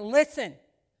 you got to listen.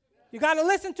 You got to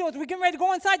listen to us. We're getting ready to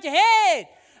go inside your head.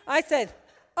 I said,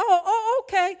 oh,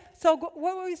 okay. So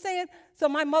what were we saying? So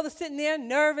my mother's sitting there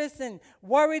nervous and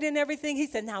worried and everything. He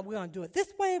said, now we're going to do it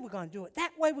this way. We're going to do it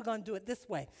that way. We're going to do it this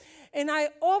way. And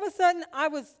all of a sudden, I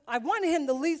wanted him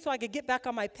to leave so I could get back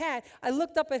on my pad. I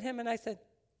looked up at him and I said,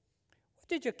 what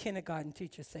did your kindergarten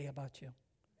teacher say about you?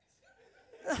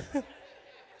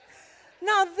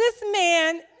 Now, this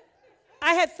man,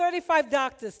 I had 35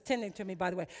 doctors tending to me, by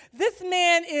the way. This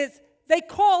man they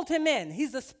called him in.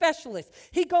 He's a specialist.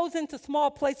 He goes into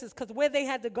small places because where they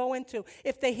had to go into,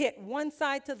 if they hit one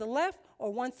side to the left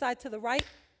or one side to the right,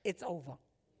 it's over.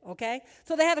 Okay?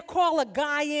 So they had to call a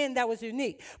guy in that was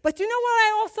unique. But you know what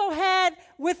I also had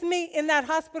with me in that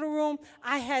hospital room?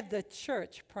 I had the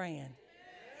church praying.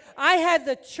 I had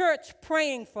the church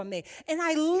praying for me. And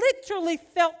I literally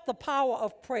felt the power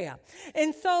of prayer.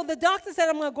 And so the doctor said,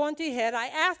 I'm going to go into your head. I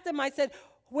asked him, I said,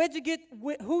 what'd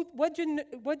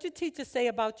your teacher say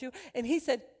about you? And he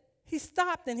said, he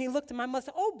stopped and he looked at my mother and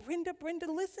said, oh,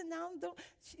 Brenda, listen now.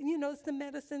 It's the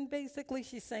medicine, basically,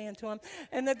 she's saying to him.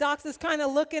 And the doctor's kind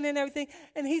of looking and everything.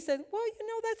 And he said, well,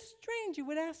 that's strange you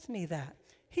would ask me that.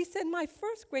 He said, my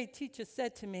first grade teacher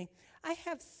said to me, I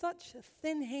have such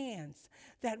thin hands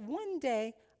that one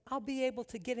day I'll be able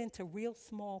to get into real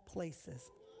small places.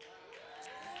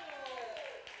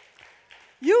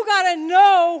 You got to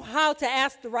know how to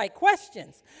ask the right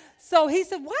questions. So he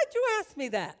said, why'd you ask me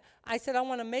that? I said, I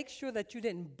want to make sure that you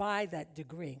didn't buy that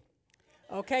degree.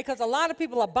 Okay, because a lot of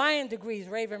people are buying degrees,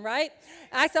 Raven, right?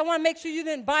 I said, I want to make sure you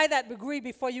didn't buy that degree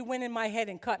before you went in my head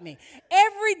and cut me.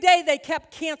 Every day they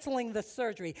kept canceling the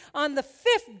surgery. On the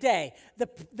 5th day,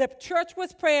 the church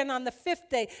was praying. On the 5th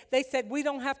day, they said, we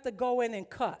don't have to go in and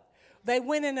cut. They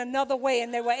went in another way,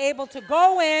 and they were able to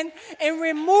go in and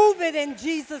remove it in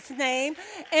Jesus' name.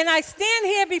 And I stand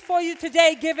here before you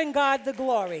today giving God the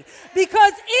glory.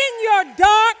 Because in your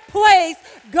dark place,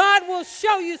 God will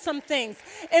show you some things.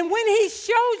 And when he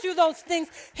shows you those things,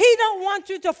 he don't want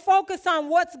you to focus on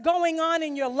what's going on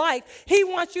in your life. He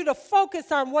wants you to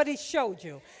focus on what he showed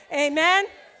you. Amen?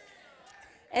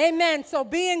 Amen. So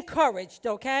be encouraged,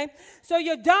 okay? So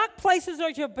your dark places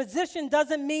or your position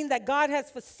doesn't mean that God has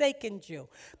forsaken you.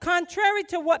 Contrary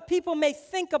to what people may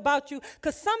think about you,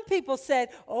 because some people said,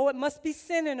 oh, it must be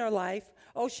sin in her life.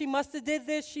 Oh, she must have did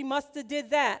this, she must have did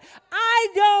that. I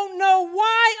don't know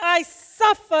why I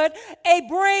suffered a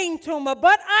brain tumor,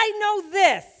 but I know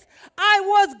this. I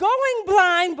was going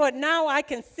blind, but now I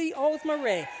can see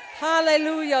Osemarie.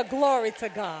 Hallelujah. Glory to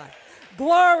God.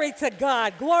 Glory to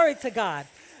God. Glory to God.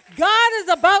 God is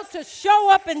about to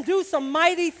show up and do some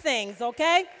mighty things,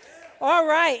 okay? All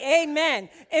right, amen.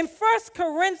 In 1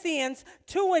 Corinthians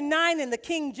 2:9 in the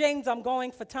King James, I'm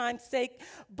going for time's sake,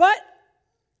 but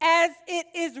as it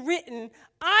is written,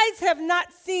 eyes have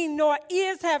not seen nor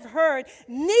ears have heard,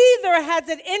 neither has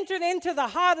it entered into the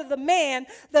heart of the man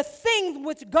the things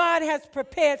which God has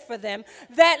prepared for them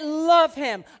that love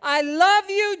him. I love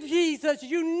you, Jesus.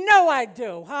 You know I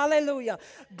do. Hallelujah.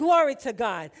 Glory to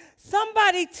God.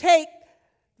 Somebody take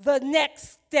the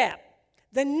next step.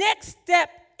 The next step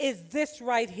is this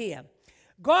right here.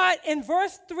 God, in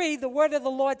verse 3, the word of the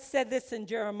Lord said this in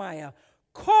Jeremiah,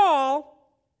 call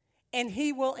and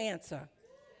he will answer.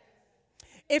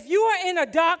 If you are in a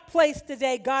dark place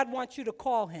today, God wants you to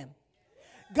call him.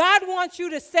 God wants you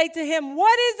to say to him,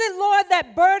 what is it, Lord,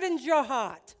 that burdens your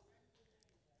heart?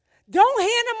 Don't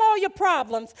hand him all your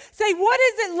problems. Say, what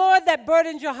is it, Lord, that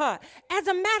burdens your heart? As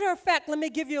a matter of fact, let me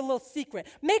give you a little secret.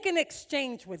 Make an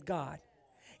exchange with God.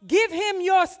 Give him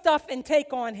your stuff and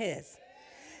take on his.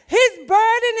 His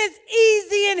burden is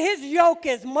easy and his yoke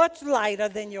is much lighter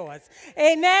than yours.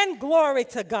 Amen. Glory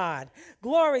to God.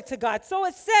 Glory to God. So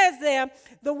it says there,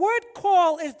 the word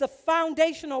call is the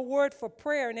foundational word for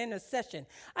prayer and intercession.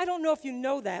 I don't know if you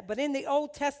know that, but in the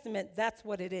Old Testament, that's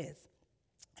what it is.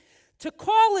 To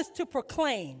call is to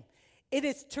proclaim. It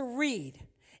is to read.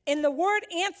 And the word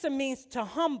answer means to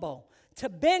humble, to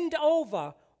bend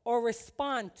over, or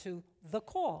respond to the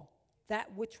call,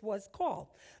 that which was called.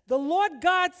 The Lord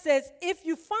God says, if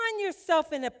you find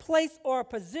yourself in a place or a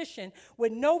position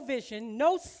with no vision,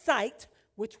 no sight,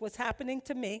 which was happening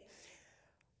to me,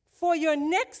 for your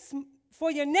next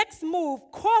move,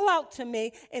 call out to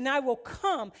me, and I will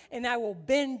come, and I will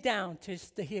bend down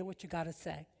just to hear what you got to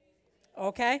say.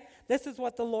 Okay? This is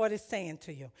what the Lord is saying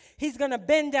to you. He's going to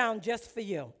bend down just for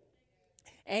you.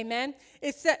 Amen?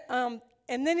 It said, and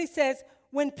then he says,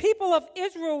 when people of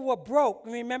Israel were broke,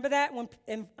 remember that when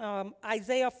in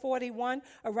Isaiah 41,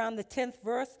 around the 10th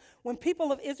verse? When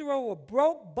people of Israel were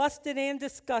broke, busted, and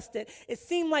disgusted, it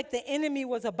seemed like the enemy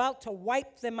was about to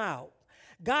wipe them out.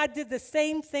 God did the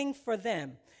same thing for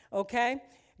them, okay?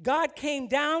 God came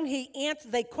down, he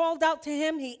answered, they called out to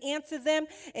him, he answered them,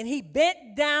 and he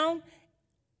bent down,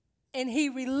 and he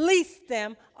released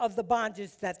them of the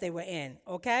bondage that they were in,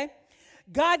 okay?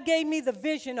 God gave me the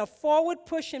vision of forward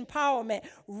push empowerment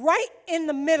right in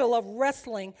the middle of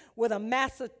wrestling with a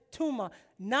massive tumor,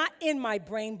 not in my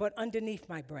brain, but underneath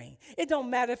my brain. It don't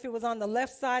matter if it was on the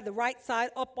left side, the right side,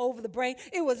 up over the brain.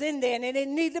 It was in there, and it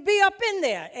didn't need to be up in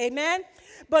there. Amen?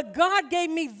 But God gave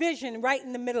me vision right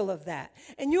in the middle of that.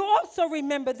 And you also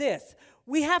remember this.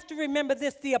 We have to remember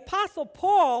this. The Apostle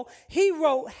Paul, he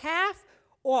wrote half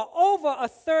or over a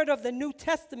third of the New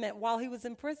Testament while he was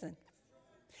in prison.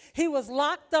 He was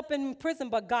locked up in prison,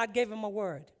 but God gave him a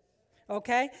word.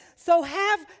 Okay? So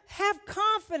have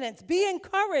confidence. Be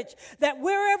encouraged that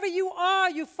wherever you are,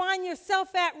 you find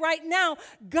yourself at right now,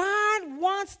 God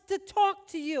wants to talk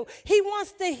to you. He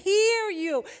wants to hear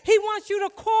you. He wants you to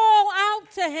call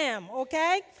out to him.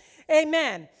 Okay?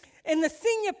 Amen. And the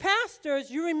senior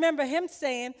pastors, you remember him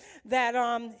saying that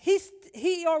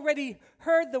he already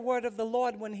heard the word of the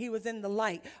Lord when he was in the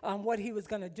light on what he was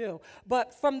going to do.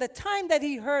 But from the time that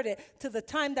he heard it to the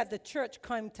time that the church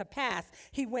came to pass,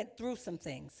 he went through some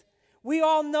things. We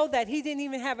all know that he didn't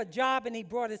even have a job and he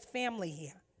brought his family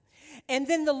here. And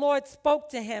then the Lord spoke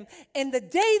to him. And the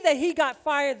day that he got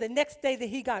fired, the next day that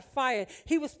he got fired,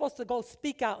 he was supposed to go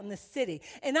speak out in the city.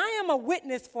 And I am a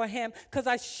witness for him because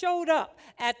I showed up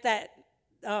at that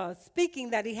speaking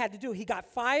that he had to do. He got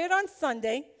fired on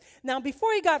Sunday. Now,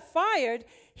 before he got fired,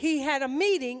 he had a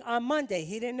meeting on Monday.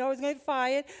 He didn't know he was going to get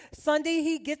fired. Sunday,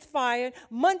 he gets fired.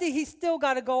 Monday, he still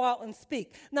got to go out and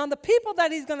speak. Now, the people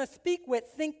that he's going to speak with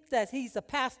think that he's a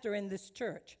pastor in this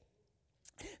church.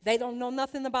 They don't know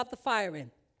nothing about the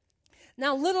firing.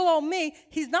 Now, little old me,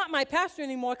 he's not my pastor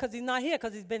anymore because he's not here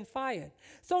because he's been fired.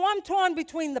 So I'm torn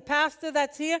between the pastor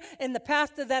that's here and the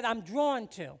pastor that I'm drawn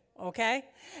to, okay?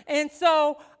 And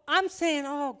so I'm saying,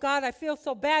 oh, God, I feel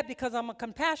so bad because I'm a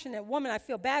compassionate woman. I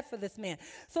feel bad for this man.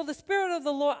 So the Spirit of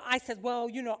the Lord, I said, well,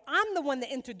 I'm the one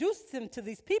that introduced him to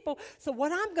these people. So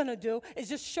what I'm going to do is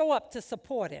just show up to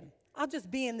support him. I'll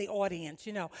just be in the audience,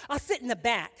 I'll sit in the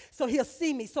back so he'll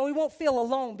see me so he won't feel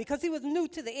alone because he was new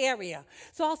to the area.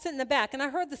 So I'll sit in the back. And I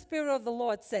heard the Spirit of the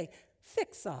Lord say,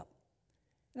 fix up.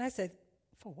 And I said,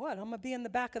 for what? I'm going to be in the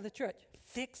back of the church.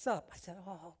 Fix up. I said,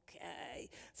 oh, okay.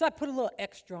 So I put a little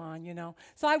extra on,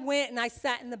 So I went and I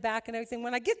sat in the back and everything.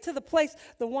 When I get to the place,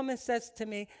 the woman says to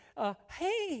me,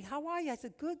 hey, how are you? I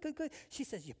said, good, good, good. She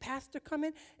says, your pastor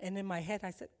coming? And in my head,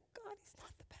 I said, God, he's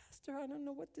not the pastor. I don't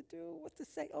know what to do, what to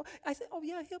say. Oh, I said, oh,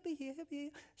 yeah, he'll be here.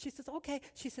 She says, okay.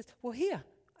 She says, well, here.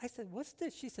 I said, what's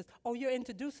this? She says, oh, you're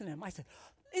introducing him. I said,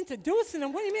 introducing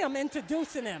him? What do you mean I'm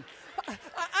introducing him?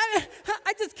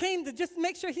 I just came to just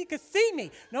make sure he could see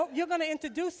me. No, you're going to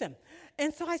introduce him.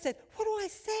 And so I said, what do I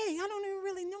say? I don't even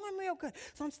really know him real good.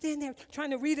 So I'm standing there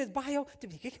trying to read his bio.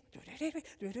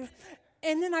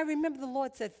 And then I remember the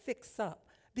Lord said, fix up.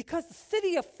 Because the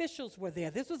city officials were there.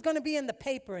 This was going to be in the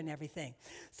paper and everything.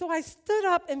 So I stood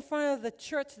up in front of the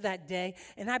church that day,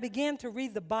 and I began to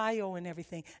read the bio and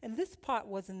everything. And this part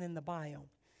wasn't in the bio.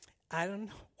 I don't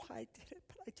know why I did it,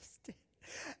 but I just did.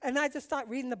 And I just started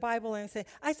reading the Bible and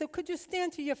I said, could you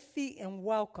stand to your feet and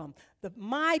welcome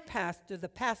my pastor, the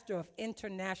pastor of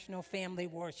International Family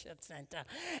Worship Center.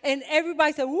 And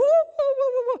everybody said, woo, woo,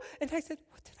 woo, woo, woo. And I said,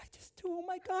 what did I just do? Oh,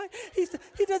 my God. He said,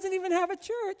 he doesn't even have a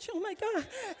church. Oh, my God.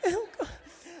 Oh, God.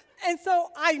 And so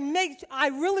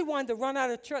I really wanted to run out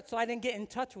of church, so I didn't get in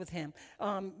touch with him,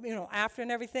 after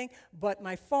and everything. But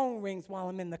my phone rings while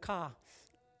I'm in the car,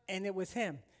 and it was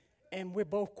him. And we're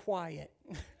both quiet.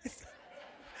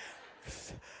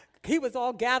 He was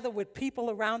all gathered with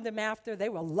people around him after. They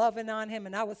were loving on him,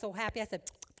 and I was so happy. I said,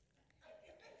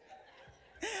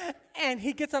 and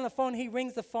he gets on the phone. He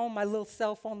rings the phone, my little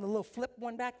cell phone, the little flip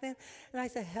one back then. And I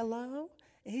said, hello?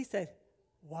 And he said,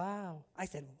 wow. I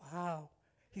said, wow.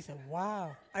 He said,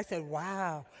 wow. I said,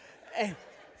 wow. And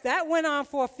that went on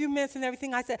for a few minutes and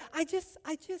everything. I said,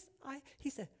 he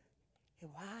said,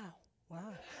 wow.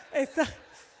 And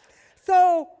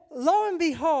so lo and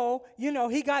behold,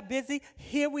 he got busy.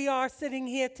 Here we are sitting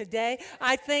here today.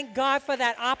 I thank God for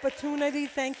that opportunity.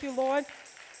 Thank you, Lord.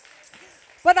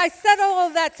 But I said all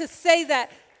of that to say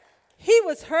that he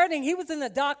was hurting. He was in a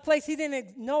dark place. He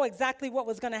didn't know exactly what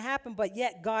was going to happen, but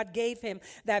yet God gave him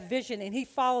that vision, and he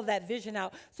followed that vision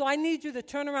out. So I need you to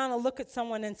turn around and look at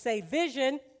someone and say,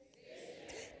 vision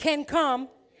can come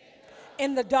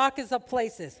in the darkest of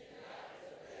places.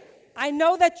 I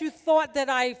know that you thought that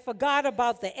I forgot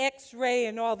about the x-ray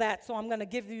and all that, so I'm going to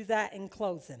give you that in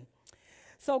closing.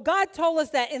 So God told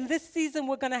us that in this season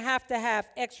we're going to have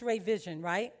x-ray vision,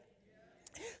 right?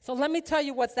 So let me tell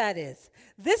you what that is.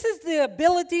 This is the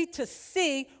ability to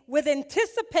see with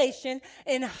anticipation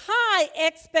and high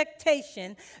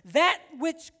expectation that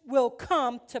which will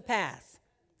come to pass.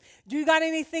 Do you got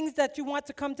any things that you want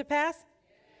to come to pass?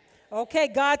 Okay,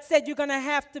 God said you're going to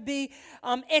have to be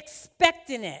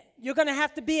expecting it. You're going to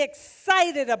have to be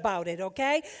excited about it,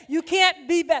 okay? You can't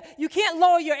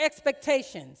lower your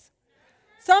expectations.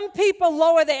 Some people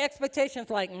lower their expectations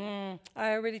like,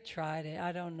 I already tried it.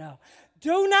 I don't know.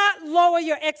 Do not lower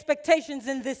your expectations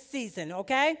in this season,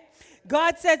 okay?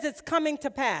 God says it's coming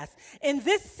to pass. In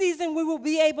this season, we will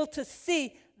be able to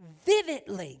see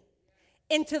vividly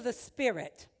into the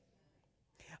Spirit.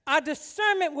 Our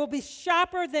discernment will be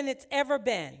sharper than it's ever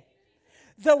been.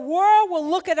 The world will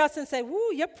look at us and say,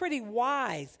 woo, you're pretty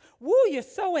wise. Woo, you're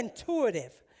so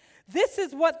intuitive. This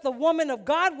is what the woman of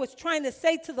God was trying to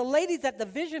say to the ladies at the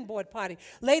vision board party.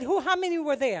 How many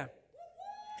were there?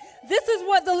 This is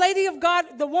what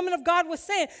the woman of God was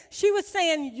saying. She was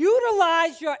saying,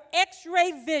 utilize your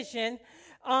x-ray vision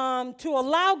to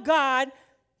allow God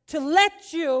to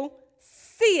let you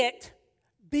see it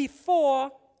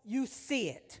before you see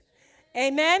it.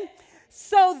 Amen?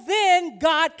 So then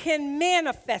God can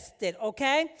manifest it,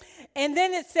 okay? And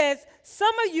then it says,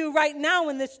 some of you right now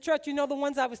in this church, the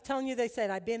ones I was telling you, they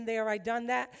said, I've been there, I've done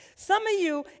that. Some of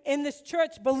you in this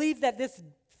church believe that this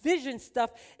vision stuff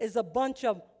is a bunch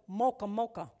of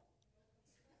mocha.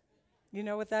 You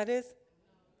know what that is?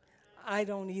 I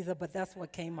don't either, but that's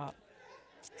what came up.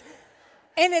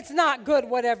 And it's not good,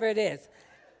 whatever it is.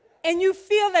 And you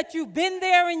feel that you've been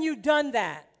there and you've done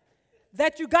that.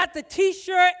 That you got the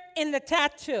t-shirt and the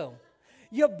tattoo.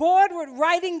 You're bored with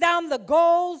writing down the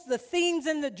goals, the themes,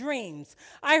 and the dreams.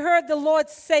 I heard the Lord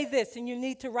say this, and you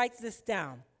need to write this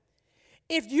down.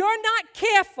 if you're not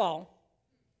careful,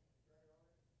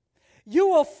 you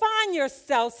will find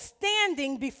yourself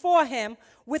standing before him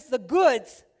with the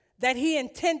goods that he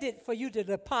intended for you to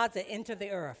deposit into the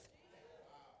earth.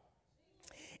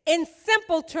 In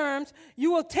simple terms,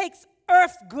 you will take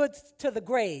earth's goods to the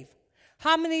grave.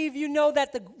 How many of you know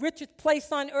that the richest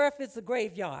place on earth is the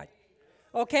graveyard?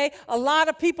 Okay? A lot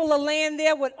of people are laying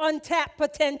there with untapped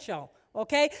potential,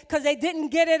 okay? Because they didn't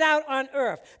get it out on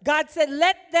earth. God said,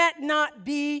 let that not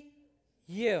be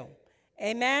you.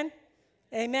 Amen?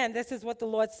 Amen. This is what the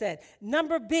Lord said.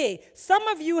 Number B, some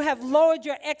of you have lowered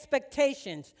your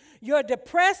expectations. You're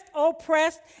depressed,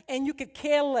 oppressed, and you could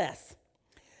care less.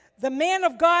 The man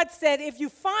of God said, if you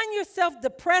find yourself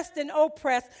depressed and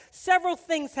oppressed, several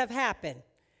things have happened.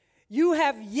 You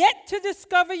have yet to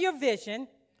discover your vision,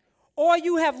 or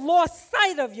you have lost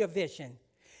sight of your vision.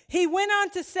 He went on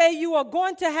to say you are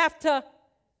going to have to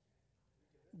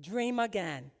dream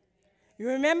again. You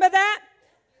remember that?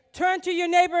 Turn to your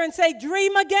neighbor and say,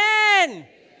 dream again.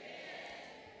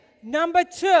 Number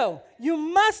 2, you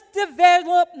must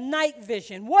develop night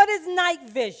vision. What is night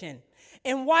vision?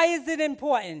 And why is it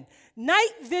important? Night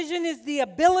vision is the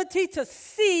ability to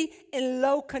see in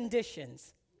low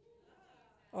conditions.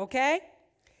 Okay?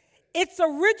 Its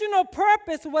original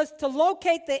purpose was to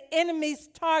locate the enemy's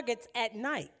targets at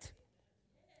night.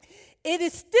 It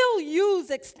is still used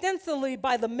extensively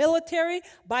by the military,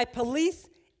 by police,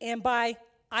 and by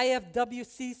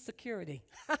IFWC security.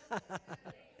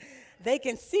 They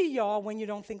can see y'all when you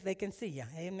don't think they can see you.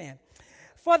 Amen.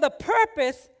 For the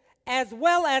purpose as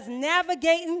well as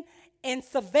navigating and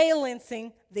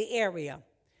surveillancing the area.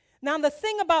 Now, the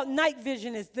thing about night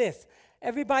vision is this.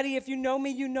 Everybody, if you know me,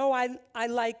 you know I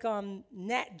like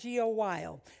Nat Geo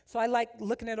Wild. So I like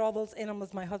looking at all those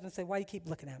animals. My husband said, why do you keep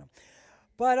looking at them?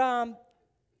 But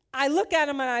I look at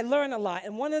them and I learn a lot.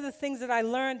 And one of the things that I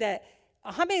learned that,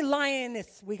 how many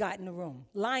lioness we got in the room?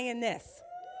 Lioness.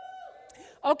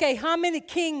 Okay, how many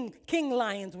king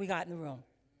lions we got in the room?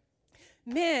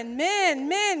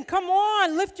 Men, come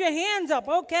on, lift your hands up.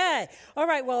 Okay. All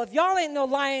right, well, if y'all ain't no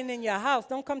lion in your house,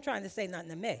 don't come trying to say nothing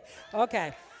to me.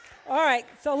 Okay. All right,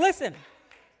 so listen.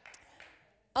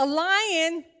 A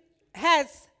lion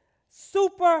has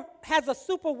a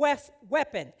super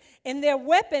weapon, and their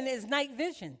weapon is night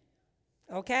vision.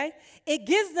 Okay? It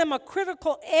gives them a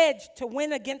critical edge to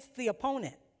win against the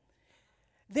opponent.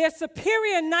 Their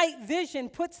superior night vision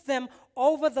puts them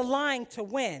over the line to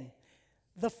win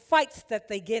the fights that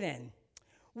they get in.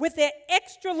 With their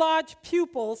extra large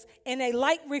pupils and a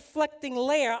light reflecting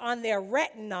layer on their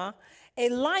retina, a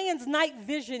lion's night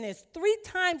vision is 3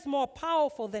 times more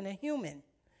powerful than a human.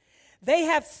 They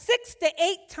have 6 to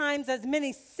 8 times as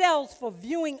many cells for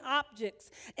viewing objects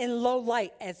in low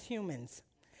light as humans.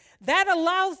 That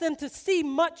allows them to see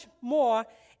much more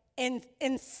in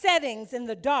settings in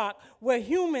the dark where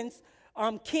humans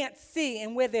can't see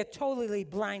and where they're totally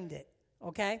blinded.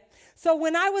 Okay? So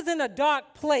when I was in a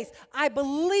dark place, I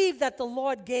believe that the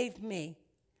Lord gave me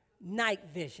night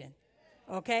vision.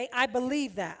 Okay? I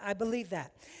believe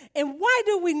that. And why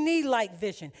do we need light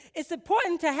vision? It's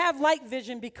important to have light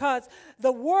vision because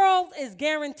the world is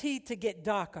guaranteed to get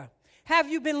darker. Have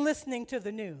you been listening to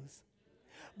the news?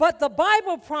 But the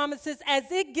Bible promises as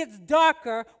it gets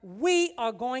darker, we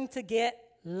are going to get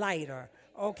lighter.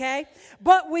 Okay?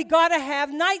 But we got to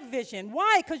have night vision.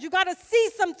 Why? Because you got to see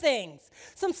some things.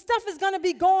 Some stuff is going to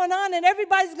be going on and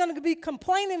everybody's going to be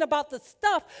complaining about the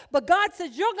stuff. But God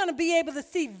says you're going to be able to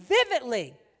see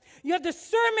vividly. Your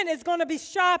discernment is going to be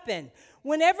sharpened.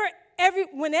 Whenever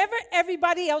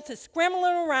everybody else is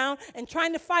scrambling around and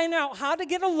trying to find out how to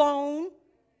get a loan,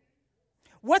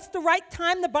 what's the right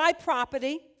time to buy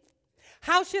property,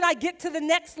 how should I get to the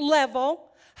next level,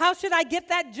 how should I get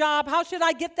that job? How should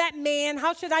I get that man?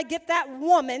 How should I get that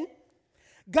woman?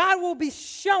 God will be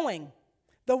showing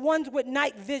the ones with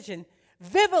night vision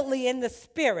vividly in the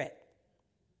spirit.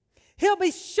 He'll be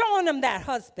showing them that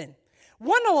husband.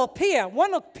 One will appear.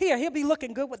 He'll be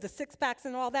looking good with the 6-packs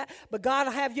and all that, but God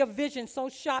will have your vision so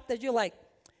sharp that you're like,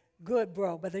 good,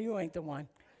 bro, but you ain't the one.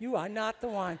 You are not the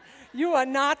one. You are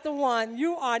not the one.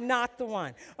 You are not the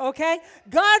one. Okay?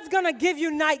 God's going to give you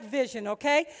night vision,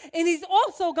 okay? And he's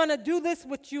also going to do this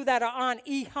with you that are on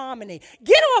eHarmony.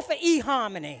 Get off of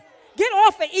eHarmony. Get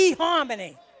off of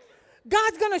eHarmony.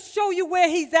 God's going to show you where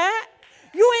he's at.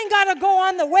 You ain't got to go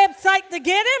on the website to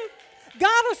get him.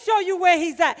 God will show you where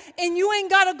he's at. And you ain't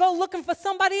got to go looking for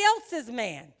somebody else's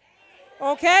man.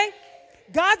 Okay?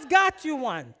 God's got you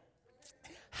one.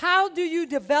 How do you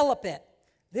develop it?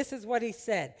 This is what he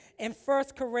said in 1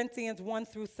 Corinthians 1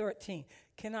 through 13.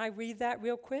 Can I read that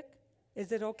real quick?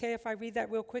 Is it okay if I read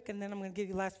that real quick, and then I'm going to give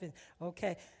you last bit?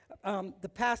 Okay. The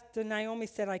pastor Naomi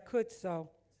said I could, so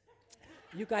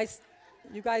you guys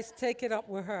take it up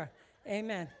with her.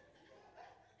 Amen.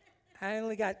 I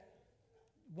only got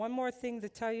one more thing to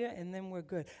tell you, and then we're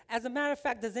good. As a matter of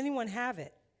fact, does anyone have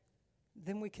it?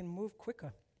 Then we can move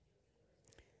quicker.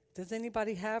 Does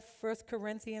anybody have 1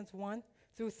 Corinthians 1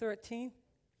 through 13?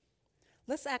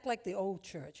 Let's act like the old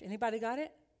church. Anybody got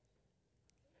it?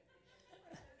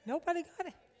 Nobody got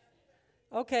it?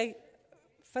 Okay.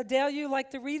 Fidel, you like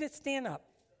to read it? Stand up.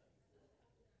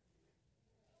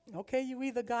 Okay, you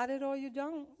either got it or you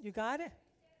don't. You got it?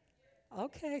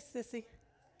 Okay, sissy.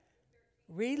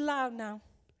 Read loud now.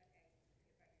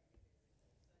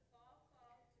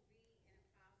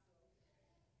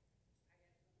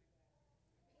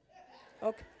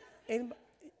 Okay. Anybody,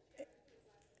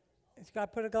 you got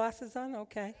to put her glasses on?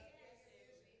 Okay.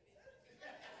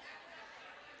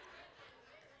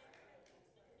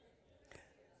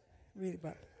 Read it,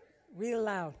 brother. Read it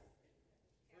loud. 1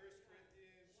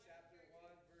 Corinthians chapter 1,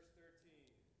 verse 13.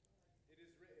 It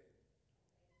is written,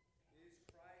 is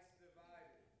Christ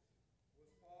divided?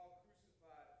 Was Paul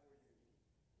crucified for you?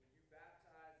 Were you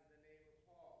baptized in the name of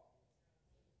Paul?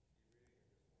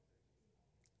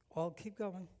 Well, keep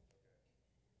going.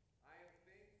 I am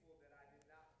thankful that I did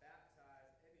not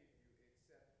baptize any of you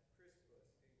except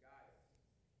Crispus and Gaius,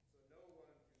 so no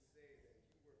one can say that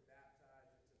you were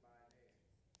baptized into my name.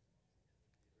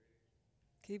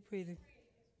 Keep reading.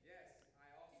 Yes, I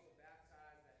also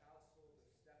baptized the household of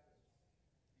Stephanus.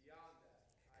 Beyond that,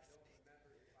 I don't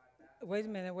remember if I baptized. Wait a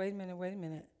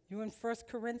minute. You in 1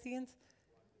 Corinthians?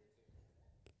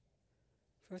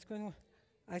 1 Corinthians.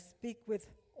 I speak with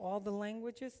all the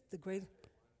languages, the great.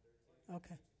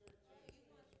 Okay.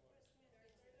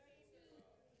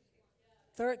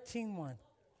 13:1.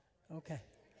 Okay.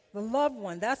 The loved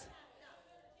one. That's.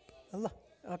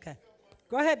 Okay.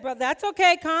 Go ahead, brother. That's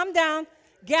okay. Calm down.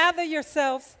 Gather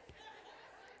yourselves.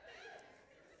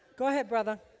 Go ahead,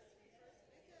 brother. 1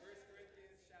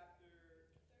 Corinthians chapter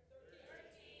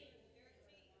 13, verse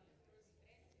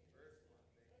 1.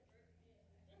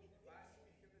 If I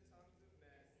speak in the tongues of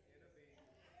men and of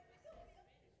angels,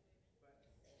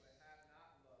 but have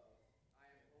not love, I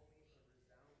am only a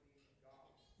resounding gong,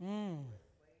 clanging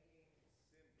cymbal.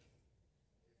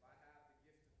 If I have the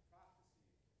gift of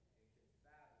prophecy and can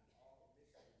fathom all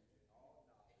mysteries and all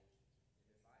knowledge, and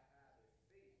if I have a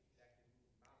faith that can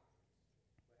move mountains,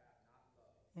 but have not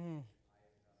love, I am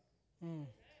nothing.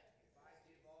 If I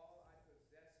give all I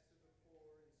possess to the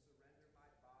poor and surrender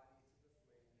my body to the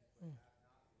flames, but have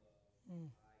not love, I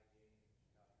gain nothing.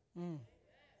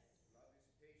 Love is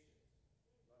patient.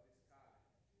 Love is kind.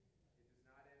 It does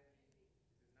not envy. It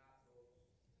does not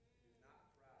boast. It is not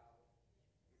proud.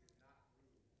 It is not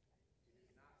rude. It is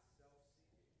not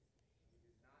self-seeking. It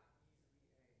is not easily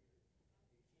angered.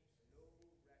 It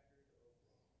keeps no record of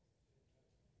wrongs.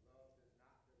 Love does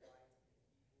not delight in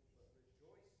evil, but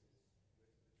rejoices with the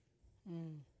truth.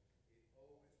 It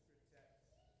always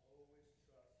protects, always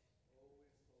trusts,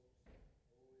 always hopes,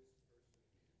 always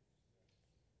perseveres.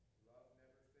 Love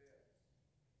never fails.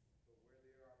 But where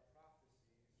there are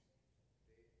prophecies,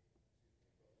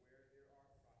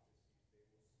 they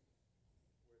will cease.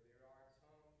 Where there are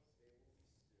tongues, they will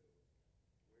be still.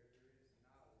 Where there is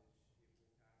knowledge, it will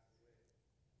pass away.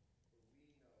 For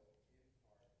we know in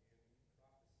part, and we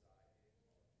prophesy in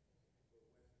part. But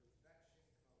when perfection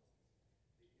comes,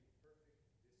 the imperfect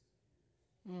disappears.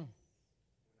 When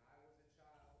I was a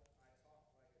child, I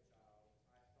talked like a child,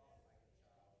 I thought like a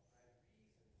child, I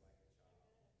reasoned like a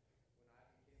child. When I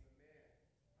became a man,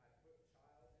 I put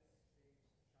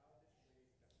childish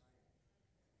ways behind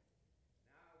me.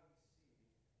 Now we see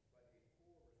but a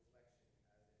poor reflection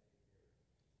as in a mirror.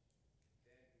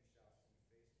 Then we shall see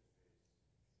face to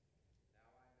face.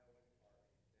 Now I know in part,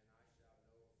 then I shall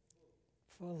know fully,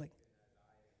 Fully. even as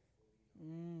I am fully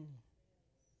known.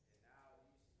 And now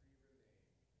these three remain: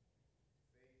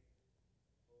 faith,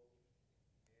 hope, and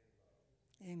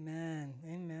love. Amen.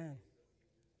 Amen.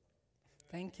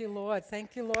 Thank you, Lord.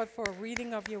 Thank you, Lord, for a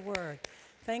reading of your word.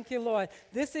 Thank you, Lord.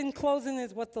 This, in closing,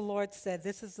 is what the Lord said.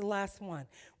 This is the last one.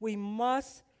 We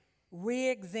must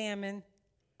re-examine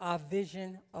our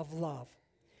vision of love.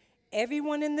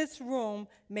 Everyone in this room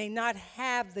may not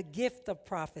have the gift of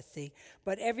prophecy,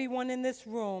 but everyone in this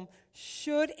room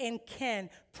should and can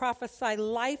prophesy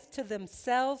life to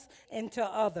themselves and to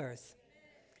others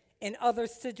in other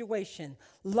situations.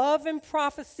 Love and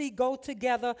prophecy go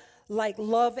together like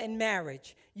love and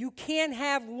marriage. You can't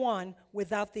have one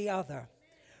without the other.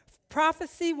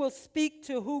 Prophecy will speak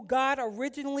to who God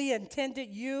originally intended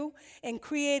you and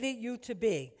created you to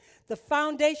be. The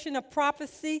foundation of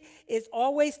prophecy is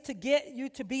always to get you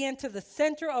to be into the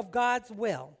center of God's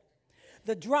will.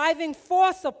 The driving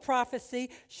force of prophecy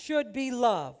should be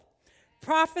love.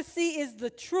 Prophecy is the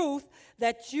truth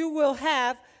that you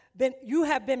have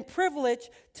been privileged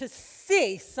to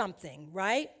see something,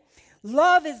 right?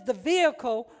 Love is the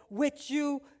vehicle which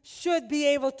you should be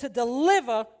able to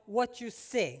deliver what you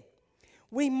see.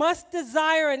 We must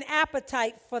desire an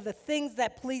appetite for the things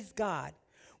that please God.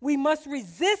 We must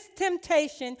resist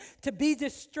temptation to be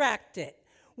distracted.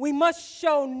 We must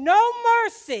show no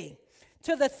mercy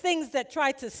to the things that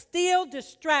try to steal,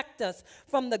 distract us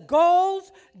from the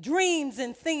goals, dreams,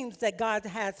 and themes that God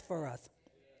has for us.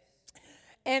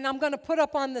 And I'm going to put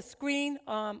up on the screen,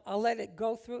 I'll let it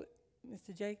go through.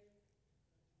 Mr. J,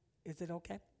 is it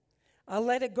okay? I'll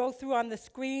let it go through on the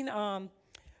screen.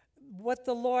 What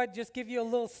the Lord, just give you a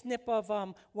little snip of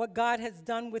what God has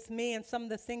done with me and some of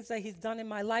the things that he's done in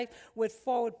my life with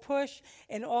Forward Push,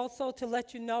 and also to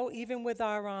let you know, even with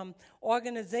our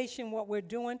organization, what we're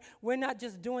doing, we're not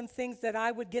just doing things that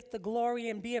I would get the glory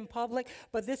and be in public,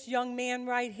 but this young man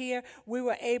right here, we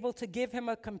were able to give him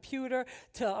a computer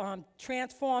to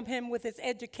transform him with his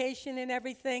education and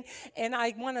everything, and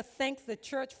I want to thank the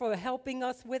church for helping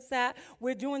us with that.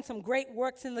 We're doing some great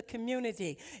works in the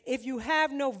community. If you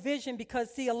have no vision, because,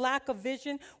 see, a lack of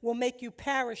vision will make you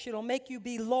perish. It'll make you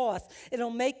be lost. It'll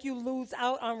make you lose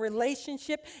out on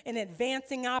relationship and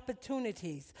advancing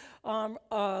opportunities.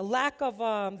 A lack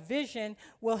of vision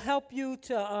will help you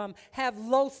to have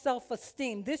low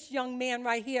self-esteem. This young man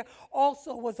right here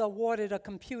also was awarded a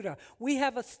computer. We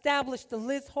have established the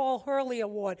Liz Hall Hurley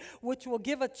Award, which will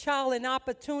give a child an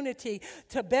opportunity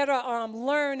to better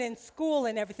learn in school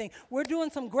and everything. We're doing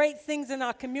some great things in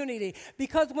our community,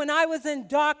 because when I was in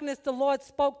darkness, the Lord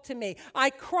spoke to me. I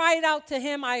cried out to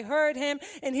him, I heard him,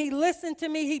 and he listened to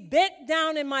me. He bent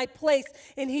down in my place,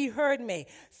 and he heard me.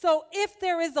 So if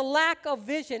there is a lack of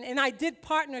vision, and I did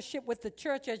partnership with the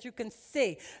church, as you can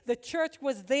see. The church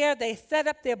was there. They set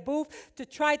up their booth to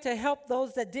try to help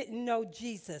those that didn't know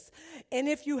Jesus. And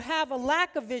if you have a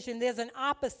lack of vision, there's an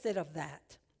opposite of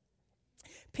that.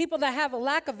 People that have a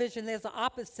lack of vision, there's an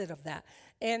opposite of that.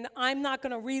 And I'm not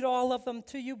going to read all of them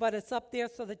to you, but it's up there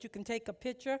so that you can take a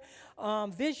picture.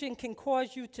 Vision can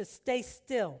cause you to stay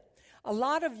still. A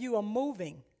lot of you are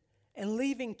moving and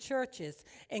leaving churches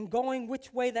and going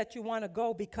which way that you want to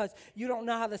go because you don't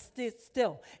know how to stay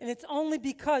still. And it's only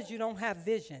because you don't have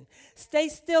vision. Stay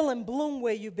still and bloom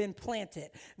where you've been planted.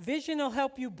 Vision will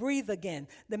help you breathe again.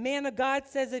 The man of God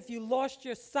says if you lost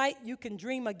your sight, you can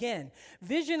dream again.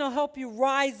 Vision will help you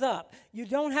rise up. You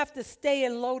don't have to stay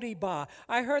in Lodibar.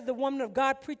 I heard the woman of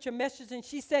God preach a message, and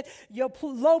she said, your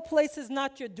low place is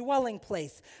not your dwelling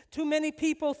place. Too many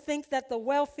people think that the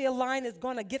welfare line is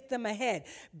going to get them ahead.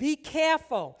 Be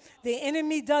careful. The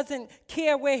enemy doesn't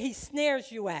care where he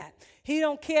snares you at. He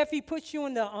don't care if he puts you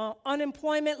in the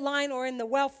unemployment line or in the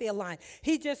welfare line.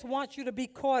 He just wants you to be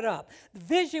caught up.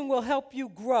 Vision will help you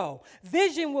grow.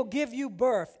 Vision will give you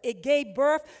birth. It gave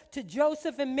birth to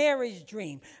Joseph and Mary's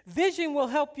dream. Vision will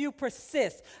help you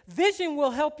persist. Vision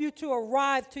will help you to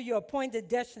arrive to your appointed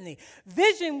destiny.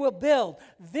 Vision will build.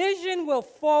 Vision will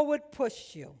forward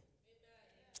push you.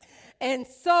 And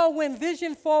so when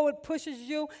vision forward pushes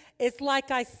you, it's like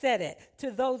I said it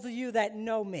to those of you that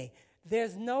know me.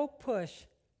 There's no push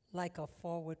like a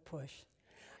forward push.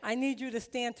 I need you to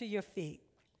stand to your feet.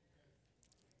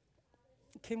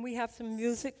 Can we have some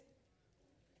music?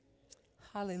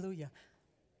 Hallelujah.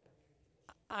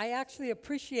 I actually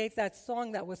appreciate that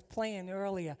song that was playing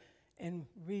earlier and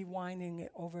rewinding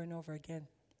it over and over again.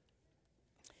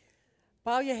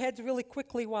 Bow your heads really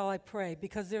quickly while I pray,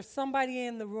 because there's somebody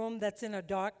in the room that's in a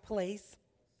dark place.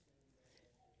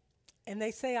 And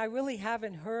they say, I really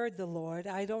haven't heard the Lord.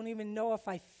 I don't even know if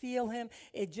I feel him.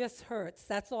 It just hurts.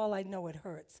 That's all I know, it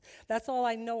hurts. That's all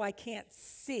I know I can't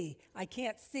see. I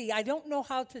can't see. I don't know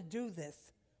how to do this.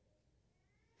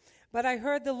 But I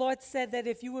heard the Lord said that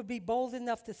if you would be bold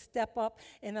enough to step up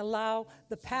and allow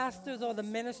the pastors or the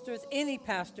ministers, any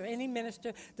pastor, any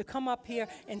minister, to come up here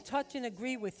and touch and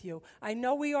agree with you. I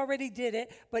know we already did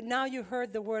it, but now you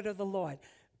heard the word of the Lord.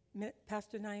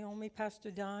 Pastor Naomi, Pastor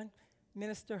Don,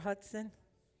 Minister Hudson,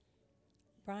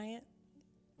 Bryant,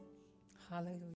 hallelujah.